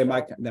 then they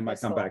might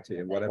come back to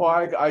you, whatever.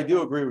 Well, I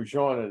do agree with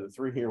Sean that a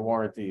 3-year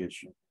warranty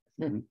issue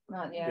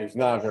Not yet. is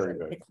not very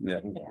good.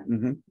 Yeah.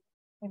 Mhm.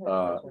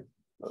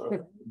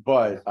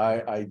 But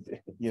I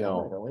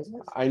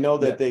know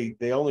that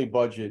they only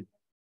budget.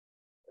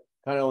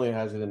 Kind of only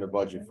has it in their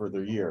budget for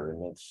their year,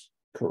 and that's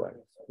Correct.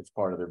 it's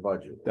part of their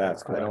budget.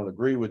 That's I correct. don't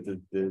agree with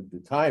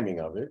the timing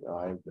of it.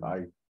 I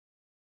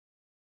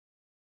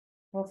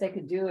Well, if they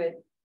could do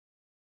it,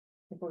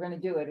 if we're gonna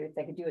do it, if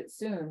they could do it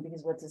soon,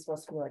 because what's it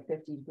supposed to be, like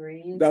 50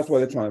 degrees? That's why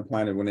they're trying to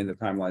plan it within the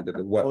timeline that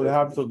well, they what.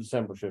 have till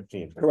December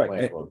 15th.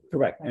 Correct,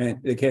 correct.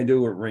 And they can't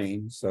do it with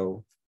rain,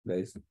 so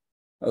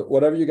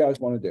whatever you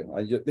guys want to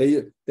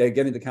do. They're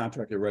getting the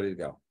contractor ready to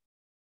go.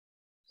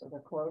 So they're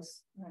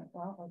close. All right,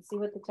 well, let's see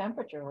what the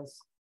temperature was.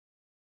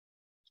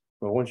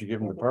 But once you give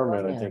them the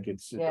permit, I think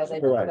it's. Yeah, they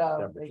correct.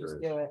 go, they just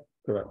do it.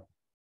 Correct. But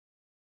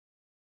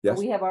Yes,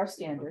 we have our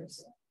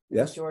standards.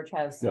 yes, George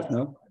has. yes,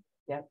 no?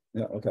 Yeah.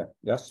 Yeah, okay,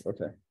 yes,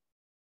 okay.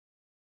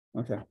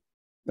 Okay,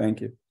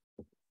 thank you.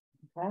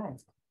 Okay.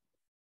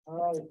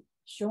 All right,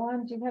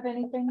 Sean, do you have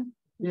anything?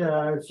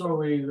 Yeah, so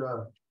we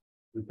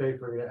paid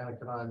for the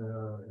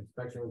Anaconda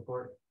inspection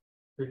report.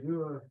 Could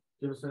you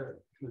give us a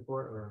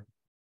report or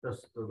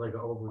just like an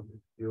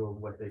overview of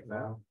what they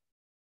found?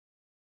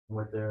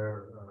 What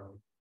their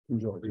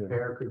Enjoy.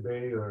 repair could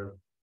be, or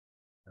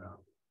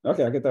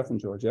Okay, I get that from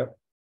George, yep.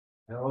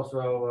 and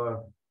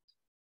also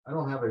I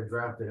don't have a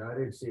drafted. I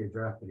didn't see a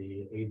draft of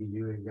the ADU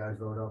you guys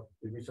wrote up.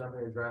 Did you send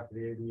me a draft of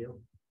the ADU?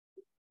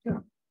 Yeah.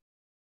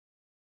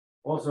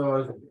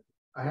 Also,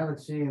 I haven't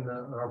seen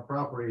our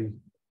property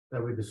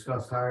that we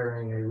discussed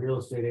hiring a real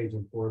estate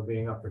agent for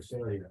being up for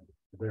sale yet.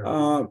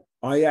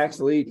 I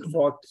actually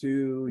talked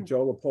to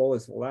Joe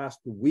LaPolis last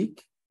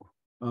week.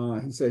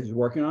 He said he's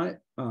working on it.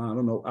 I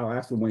don't know. I'll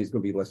ask him when he's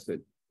gonna be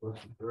listed.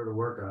 Where to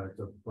work on it, it's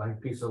a blank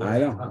piece of. I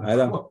don't.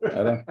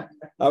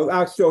 I'll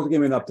ask Joe to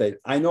give me an update.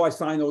 I know I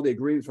signed all the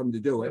agreements for him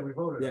to do Yeah, it. we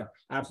voted. Yeah,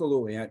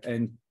 absolutely.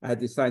 And I had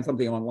to sign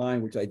something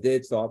online, which I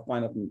did, so I'll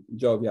find out from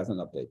Joe if he has an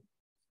update.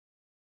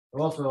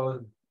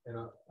 Also,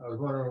 I was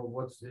wondering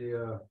what's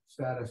the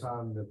status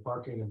on the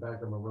parking in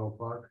back of Monroe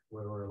Park,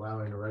 where we're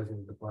allowing the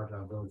residents to park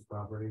on village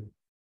property.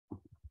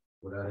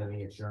 without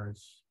any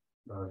insurance,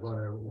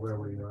 where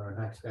we are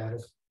in that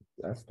status.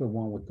 That's the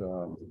one with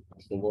the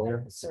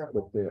lawyer,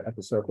 with the, at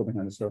the circle,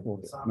 behind the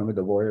circle. Remember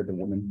the lawyer, the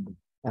woman?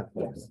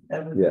 Yes.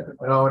 Yeah. You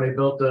know, when they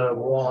built the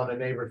wall on the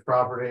neighbor's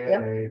property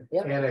and they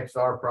Yep. annexed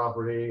our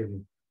property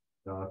and,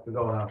 it's been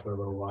going on for a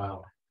little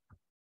while.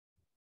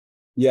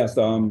 Yes,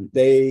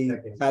 they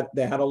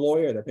had a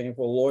lawyer, they're paying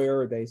for a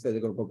lawyer, they said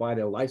they're gonna provide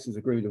a license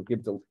agreement to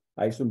give to,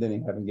 I assume they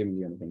haven't given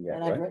you anything yet,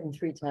 And I've right? written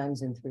 3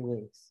 times in 3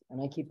 weeks,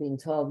 and I keep being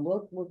told,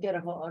 look, I'll get a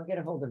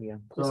hold of you.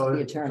 This is So,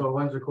 the attorney. so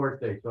when's the court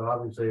date? So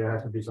obviously there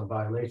has to be some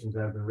violations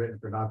that have been written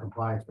for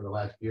non-compliance for the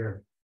last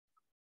year.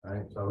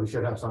 Right, so we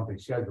should have something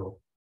scheduled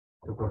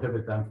to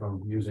prohibit them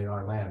from using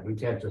our land. We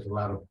can't just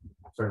allow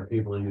certain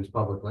people to use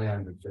public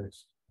land.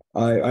 It's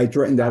I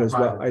threatened that as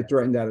well, Private. I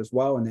threatened that as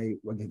well, and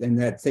and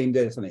that same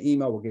day, it's on an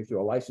email, we'll give you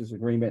a license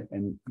agreement,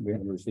 and we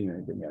haven't received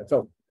anything yet,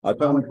 so. I'll how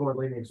tell much them, more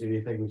leniency do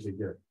you think we should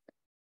give?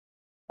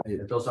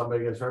 Until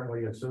somebody gets hurt,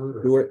 we get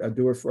sued? Or? I'll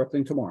do it for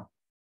thing tomorrow.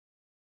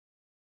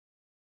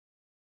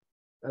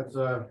 That's,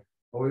 are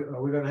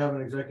we gonna have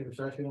an executive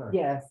session? Or?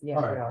 Yes, yes,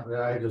 All we right, are.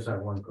 yeah, I just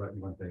have one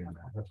thing on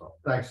that, that's all.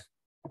 Thanks.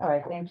 All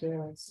right, thank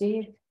you.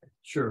 Steve?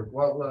 Sure.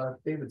 Well,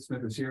 David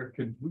Smith is here.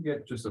 Could we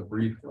get just a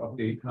brief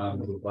update on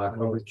the black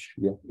coverage?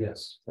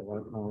 Yes.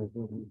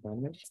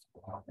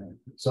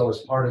 So as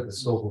part of the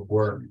scope of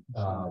work,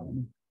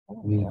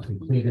 we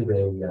completed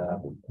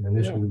an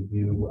initial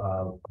review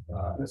of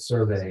a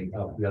survey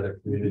of the other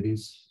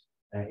communities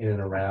in and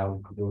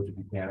around the village of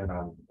Buchanan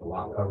on the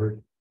lot coverage.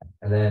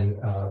 And then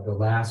the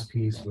last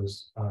piece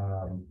was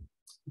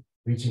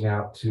reaching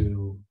out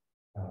to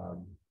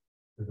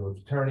the village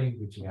attorney,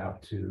 reaching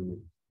out to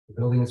the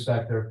building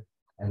inspector.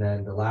 And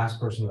then the last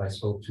person that I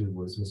spoke to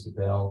was Mr.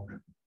 Bell.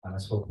 And I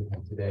spoke with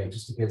him today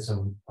just to get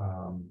some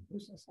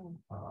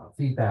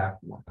feedback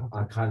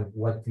on kind of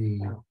what the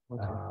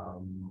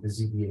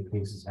ZBA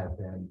cases have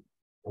been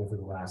over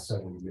the last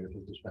several years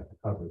with respect to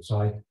coverage.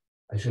 So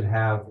I should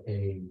have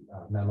a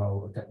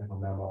memo, a technical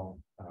memo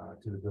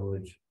to the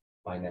village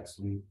by next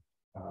week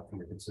for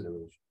your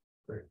consideration.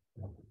 Great.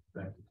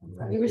 Thank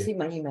you. You received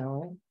my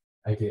email,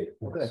 right? I did.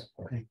 Good. Yes.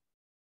 Okay.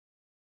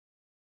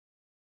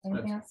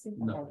 Anything else? Steve?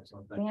 No, that's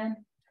all. Thank you. Dan?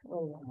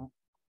 Oh,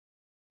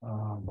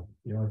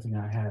 The only thing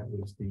I had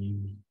was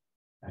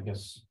I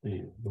guess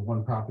the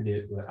one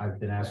property that I've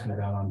been asking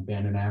about on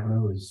Bandon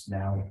Avenue is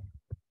now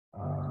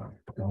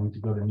going to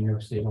go to New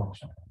York State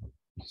auction.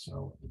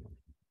 So.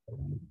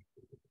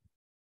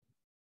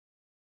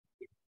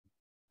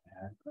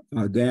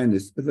 Dan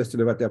is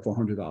listed about that for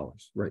 $100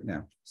 right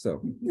now,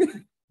 so.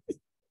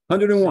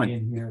 101.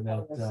 In here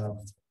that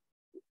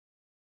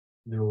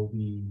there will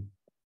be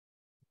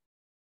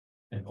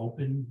an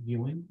open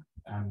viewing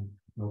on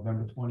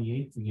November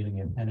 28th, beginning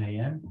at 10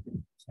 a.m.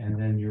 And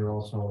then you're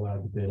also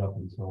allowed to bid up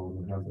until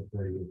November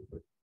 30th,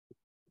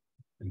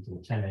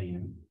 until 10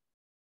 a.m.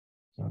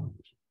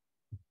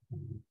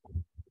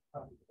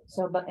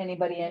 So, but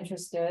anybody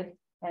interested?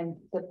 And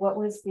what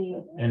was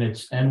the, And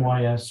it's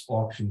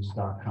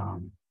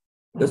nysauctions.com.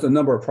 There's a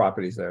number of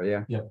properties there,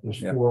 yeah. Yep,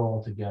 there's Yeah. 4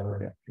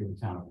 altogether through the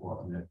town of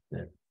Portland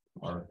that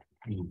are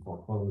being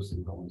foreclosed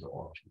and going to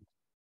auction.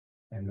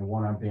 And the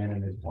one on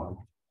Bannon is one.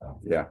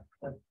 Yeah.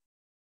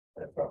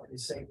 That property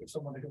is safe for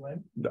someone to go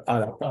in.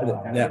 I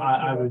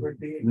would.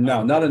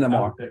 No, not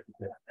anymore.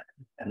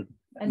 and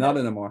Not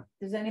anymore.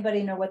 does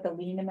anybody know what the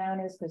lien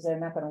amount is? Because they're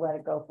not gonna let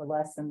it go for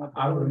less than what. the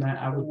I would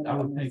lien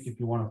amount think is. if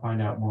you want to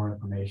find out more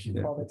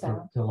information, All the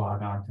time. to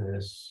log on to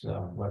this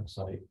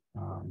website.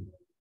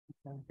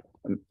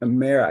 And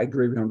Mayor, I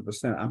agree with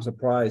 100%. I'm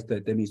surprised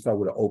that they need to start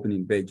with an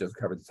opening bid just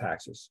to cover the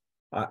taxes.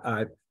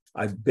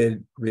 I've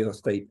bid real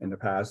estate in the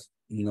past.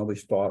 You normally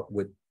start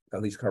with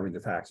at least covering the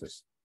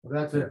taxes. Well,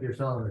 that's if you're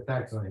selling the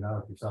tax lien, not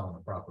if you're selling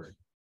the property.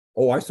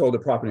 Oh, I sold the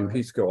property in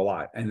Peekskill a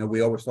lot, and then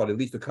we always thought at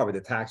least to cover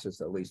the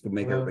taxes, at least to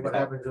make Well, everybody what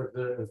happy.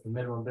 happens if the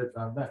minimum bid's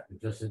not met?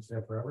 It just sits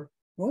there forever?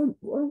 Well,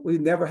 we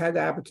never had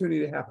the opportunity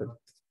to happen.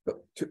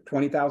 But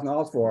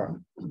 $20,000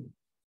 for,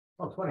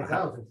 Oh,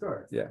 20,000,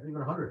 sure. Yeah. Even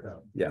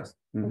 100,000. yes.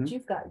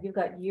 Mhm. But you've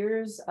got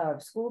years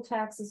of school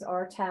taxes,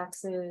 our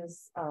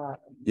taxes,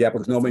 Yeah,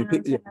 because normally,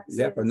 town yeah, taxes.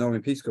 but normally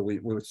in Peekskill, we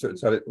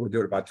would do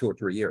it about 2 or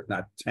 3 years,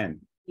 not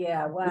 10.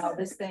 yeah, wow,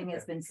 this thing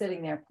has been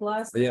sitting there.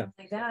 Plus, Yeah. not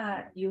only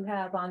that, you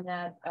have on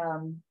that,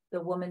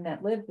 the woman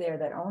that lived there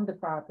that owned the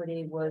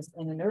property was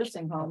in a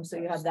nursing home, so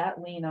you have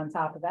that lien on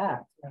top of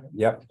that.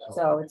 Yep.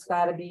 So it's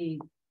gotta be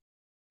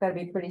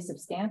pretty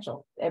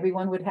substantial.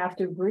 Everyone would have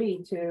to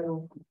agree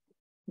to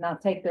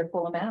not take their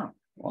full amount.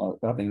 Well,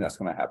 I think that's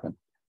gonna happen.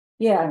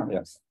 Yeah,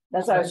 Yes.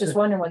 that's why I was just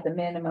wondering what the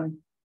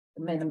minimum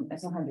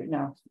is 100,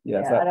 no.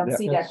 Yes. Yeah, I don't that-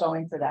 see that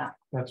going for that.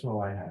 That's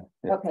all I had.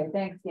 Yeah. Okay,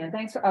 thanks, Dan.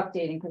 Thanks for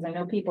updating, because I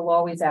know people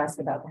always ask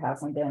about the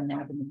house on Dan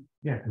Avenue.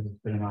 Yeah, because it's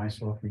been an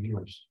eyesore for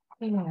years.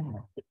 Yeah,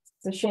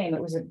 it's a shame.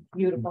 It was a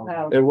beautiful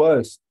house. It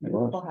was.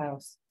 Beautiful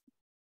house.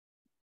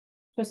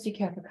 Trustee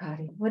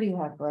Capicati, what do you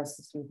have for us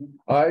this evening?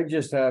 I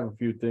just have a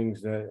few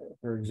things that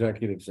for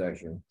executive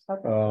session.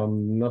 Okay.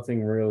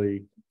 Nothing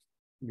really.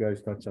 You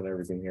guys touched on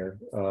everything here.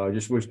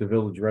 Just wish the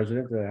village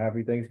residents a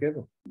happy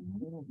Thanksgiving.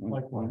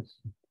 Likewise.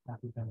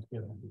 Happy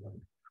Thanksgiving,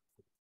 everybody.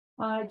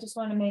 I just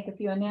want to make a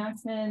few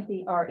announcements.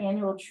 Our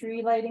annual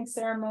tree lighting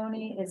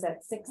ceremony is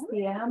at 6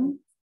 p.m.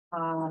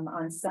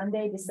 On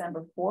Sunday,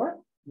 December 4th.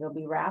 There'll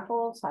be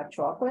raffles, hot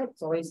chocolate.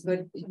 It's always a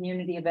good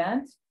community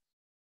event.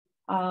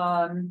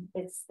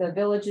 It's the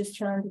village's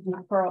turn to do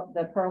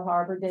the Pearl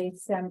Harbor Day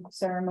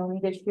ceremony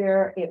this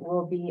year. It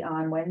will be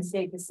on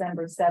Wednesday,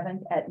 December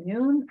 7th at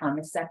noon on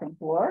the 2nd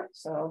floor.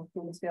 So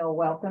please feel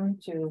welcome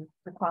to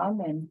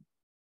come and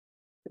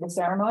for the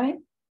ceremony.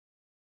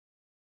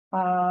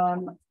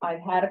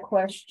 I've had a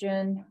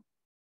question.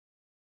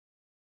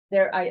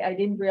 I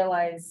didn't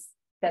realize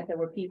that there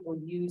were people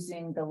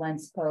using the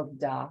Lens Cove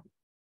dock,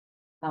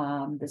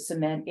 the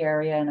cement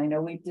area, and I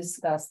know we've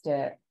discussed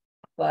it,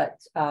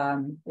 but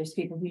there's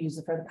people who use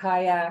it for the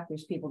kayak,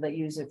 there's people that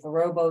use it for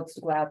rowboats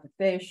to go out to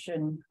fish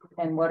and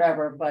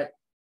whatever, but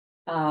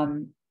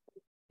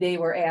they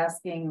were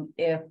asking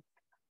if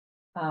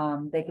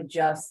they could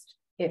just,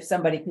 if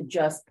somebody could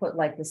just put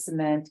like the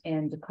cement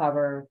in to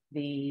cover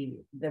the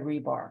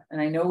rebar.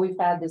 And I know we've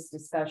had this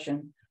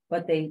discussion,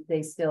 but they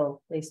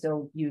still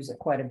use it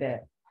quite a bit.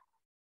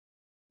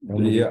 So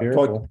yeah,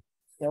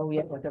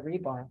 with the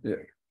rebar. Yeah.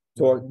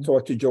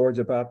 Talk to George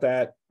about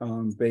that,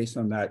 based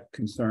on that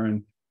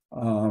concern.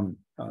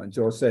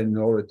 George said in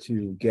order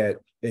to get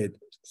it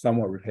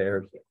somewhat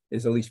repaired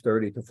is at least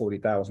 $30,000 to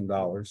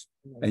 $40,000,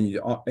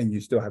 and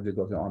you still have to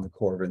go to the Army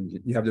Corps and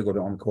you have to go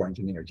to Army Corps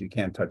engineers. You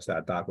can't touch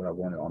that dock without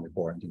one of the Army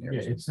Corps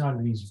engineers. Yeah, it's not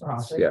an easy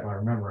process, Yeah. if I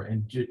remember,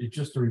 and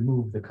just to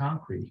remove the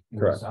concrete.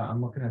 Correct.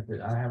 I'm looking at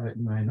I have it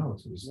in my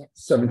notes, it was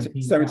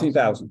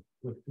 17,000.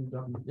 With 2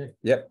 WD.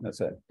 Yep,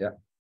 that's it, yeah.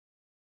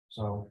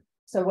 So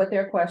what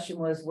their question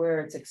was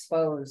where it's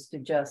exposed to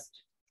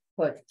just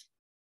put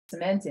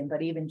cement in,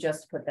 but even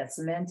just to put that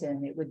cement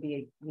in, it would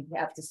be, you'd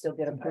have to still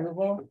get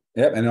approval.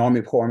 Yep, and the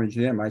Army Corps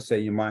engineer might say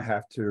you might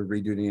have to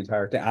redo the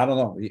entire thing. I don't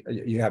know.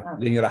 You have,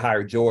 then you gotta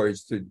hire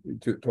George to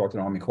talk to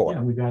the Army Corps.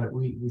 yeah, we got it,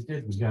 we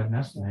got an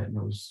estimate, and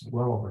it was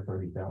well over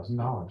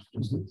 $30,000,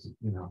 just,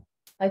 you know.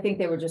 I think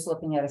they were just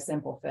looking at a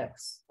simple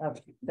fix of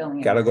filling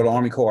it. Gotta go to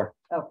Army Corps.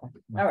 Okay,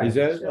 all right. Is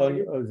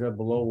that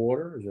below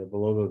water? Is that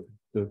below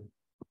the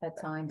At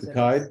times. it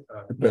tide? is.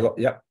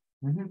 Yep,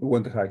 Mhm.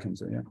 when the tide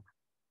comes in, yeah.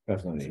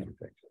 That's not easy.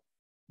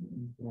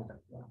 No,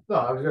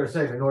 I was gonna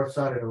say the north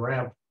side of the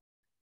ramp,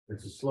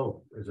 it's a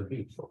slope, there's a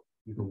beach.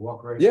 You can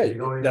walk right. Yeah, You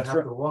don't even that's have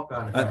right. to walk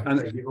on And-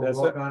 it. You can that's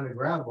walk it. on the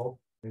gravel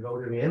and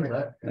go to the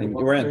inlet And and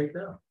walk you're in. straight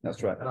down.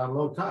 That's right. And on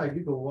low tide,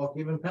 you can walk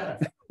even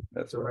past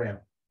That's the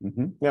ramp.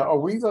 Mhm. Now, are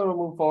we gonna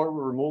move forward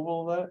with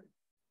removal of that?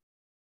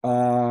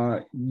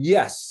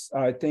 Yes,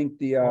 I think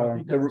Well, I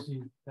think that was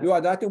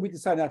I think we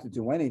decided not to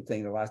do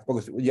anything the last,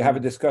 because you have a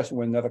discussion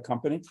with another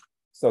company.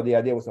 So the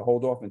idea was to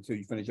hold off until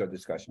you finish your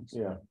discussions.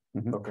 Yeah,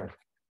 Mhm. okay,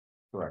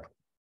 correct.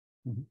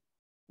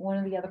 One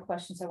of the other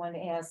questions I wanted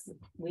to ask,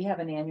 we have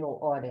an annual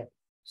audit.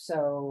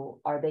 So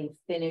are they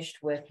finished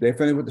with? They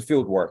finished with the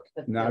field work.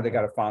 The Now field they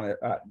gotta find it,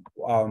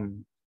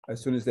 as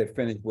soon as they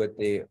finish with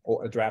the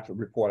draft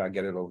report, I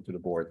get it over to the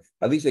board.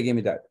 At least they gave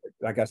me that,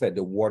 like I said,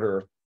 the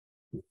water.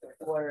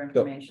 Water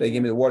So information? they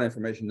gave me the water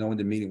information, knowing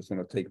the meeting was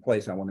gonna take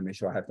place. I want to make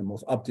sure I have the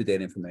most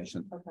up-to-date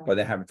information, Okay. but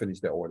they haven't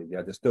finished their audit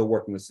yet. They're still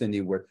working with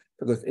Cindy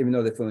because even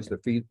though they finished the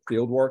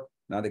field work,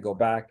 now they go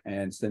back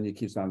and Cindy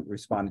keeps on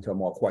responding to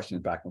more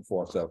questions back and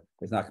forth, so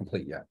it's not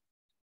complete yet.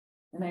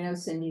 And I know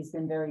Cindy's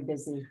been very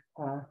busy,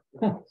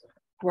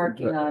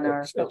 working on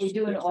our, but we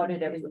do an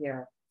audit every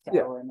year. So,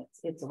 Yeah. and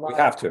it's a lot. We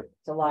have to.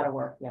 It's a lot of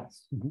work,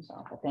 yes. Mhm.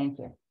 So, but thank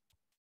you.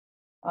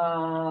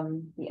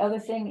 The other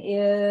thing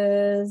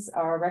is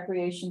our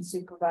recreation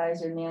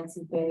supervisor,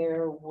 Nancy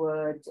Bayer,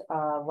 would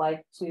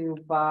like to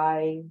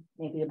buy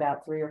maybe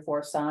about 3 or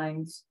 4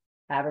 signs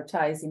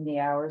advertising the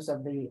hours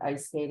of the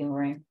ice skating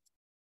rink.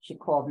 She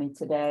called me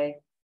today.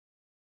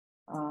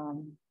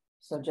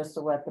 So just to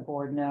let the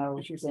board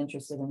know, she's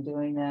interested in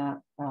doing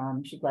that.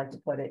 She'd like to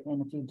put it in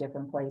a few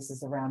different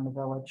places around the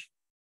village.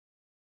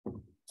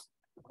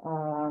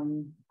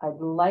 I'd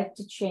like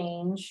to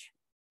change,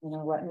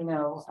 let me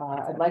know,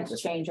 I'd like to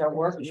change our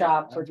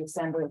workshop for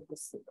December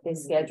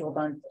is scheduled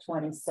on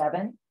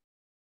 27th.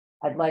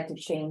 I'd like to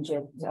change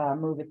it,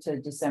 move it to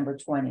December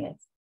 20th.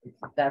 If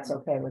that's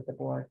okay with the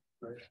board.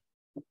 What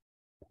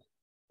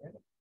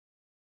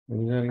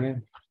is that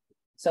again?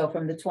 So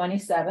from the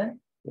 27th.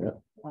 Yeah.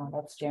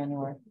 That's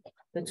January,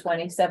 the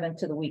 27th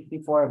to the week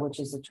before, which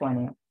is the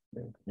 20th.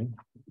 I'm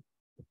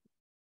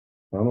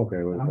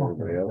okay with I'm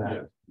okay everybody with else.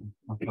 that.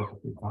 I'm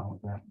perfectly fine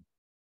with that.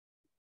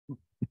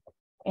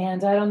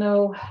 And I don't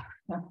know,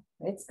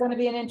 it's gonna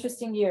be an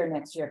interesting year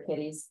next year,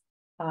 kiddies.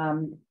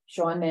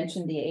 Sean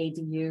mentioned the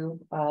ADU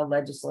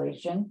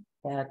legislation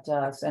that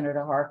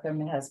Senator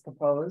Harkin has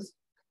proposed.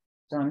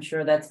 So I'm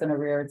sure that's gonna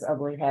rear its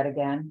ugly head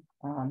again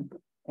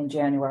in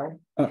January.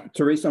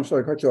 Teresa, I'm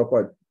sorry to cut you off,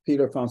 but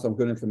Peter found some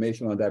good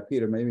information on that.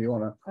 Peter, maybe you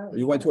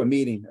went to a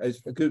meeting. It's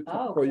good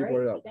Oh, before you great.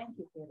 brought it up. Thank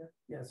you, Peter.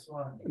 Yes,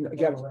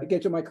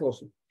 Get your mic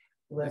closer.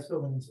 last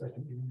building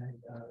inspection meeting I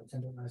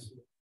attended last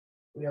week.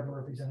 We have a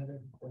representative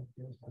that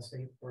gives the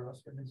state for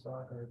us for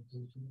Stock or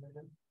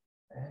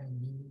and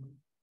he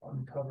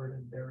uncovered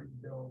and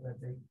buried bill that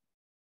they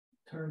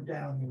turned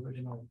down the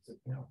original,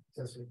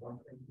 accessory building,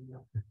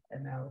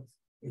 and now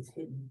it's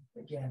hidden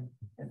again,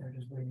 and they're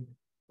just waiting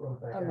to roll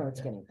back Oh, no, out it's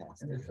again. getting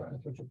passed. And they're trying to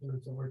push it through,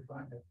 so we're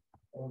trying to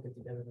all get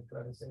together to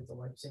try to say it's a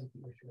life safety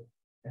issue.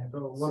 And So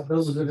what bill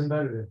was it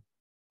embedded in?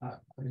 but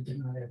it did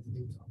not have to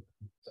do something.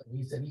 So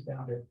he said he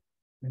found it,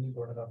 and he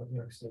brought it up with New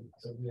York State,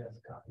 so he has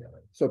a copy of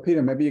it. So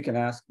Peter, maybe you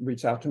can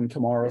reach out to him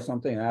tomorrow or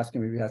something and ask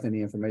him if he has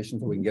any information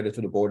so we can get it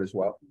to the board as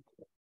well.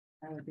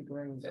 That would be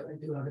great. So I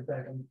do have it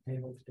back on the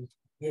table, just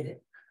hit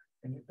it,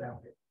 and you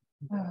found it.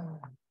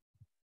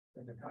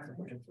 And they're trying to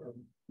push it through.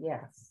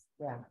 Yes,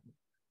 yeah.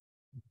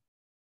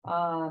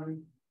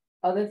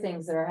 Other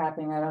things that are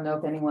happening, I don't know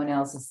if anyone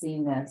else has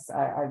seen this,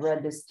 I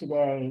read this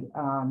today,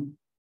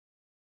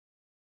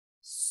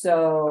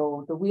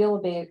 so the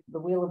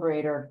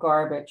Wheelabrator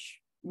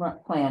garbage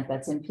plant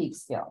that's in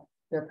Peekskill,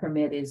 their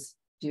permit is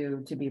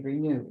due to be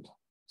renewed.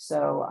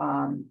 So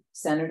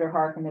Senator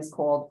Harkin has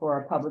called for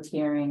a public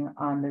hearing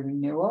on the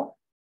renewal.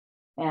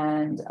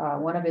 And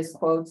one of his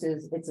quotes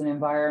is, "It's an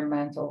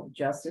environmental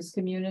justice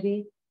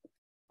community."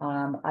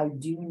 I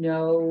do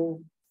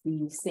know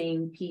the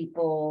same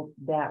people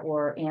that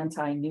were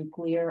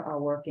anti-nuclear are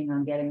working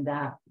on getting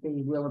the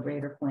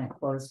Wheelabrator plant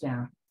closed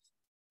down.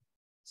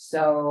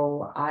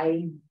 So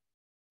I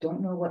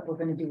don't know what we're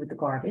going to do with the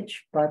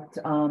garbage, but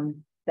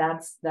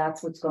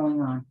that's what's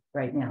going on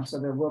right now. So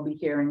there will be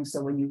hearings.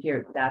 So when you hear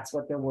it, that's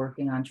what they're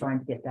working on, trying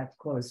to get that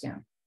closed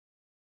down.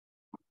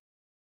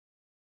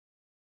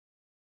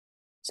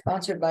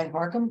 Sponsored by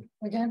Harcum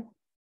again?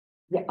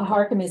 Yeah,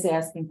 Harcum is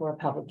asking for a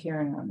public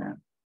hearing on that.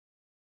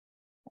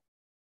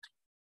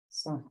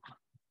 So.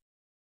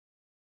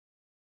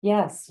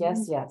 Yes.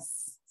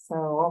 So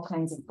all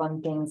kinds of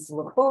fun things to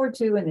look forward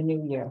to in the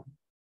new year.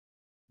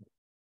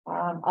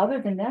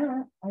 Other than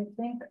that, I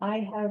think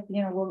I have,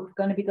 we're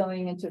going to be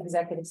going into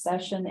executive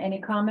session.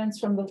 Any comments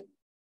from the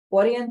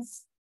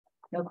audience?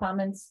 No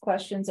comments,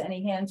 questions,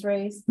 any hands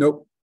raised?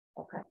 Nope.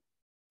 Okay.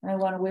 I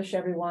want to wish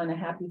everyone a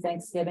happy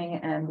Thanksgiving,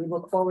 and we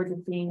look forward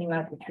to seeing you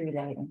at the tree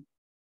lighting.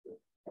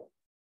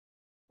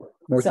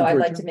 So I'd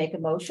like to make a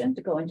motion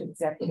to go into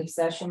executive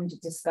session to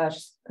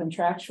discuss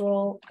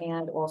contractual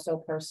and also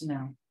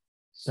personnel.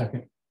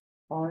 Second.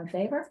 All in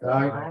favor?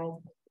 Aye.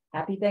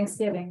 Happy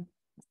Thanksgiving.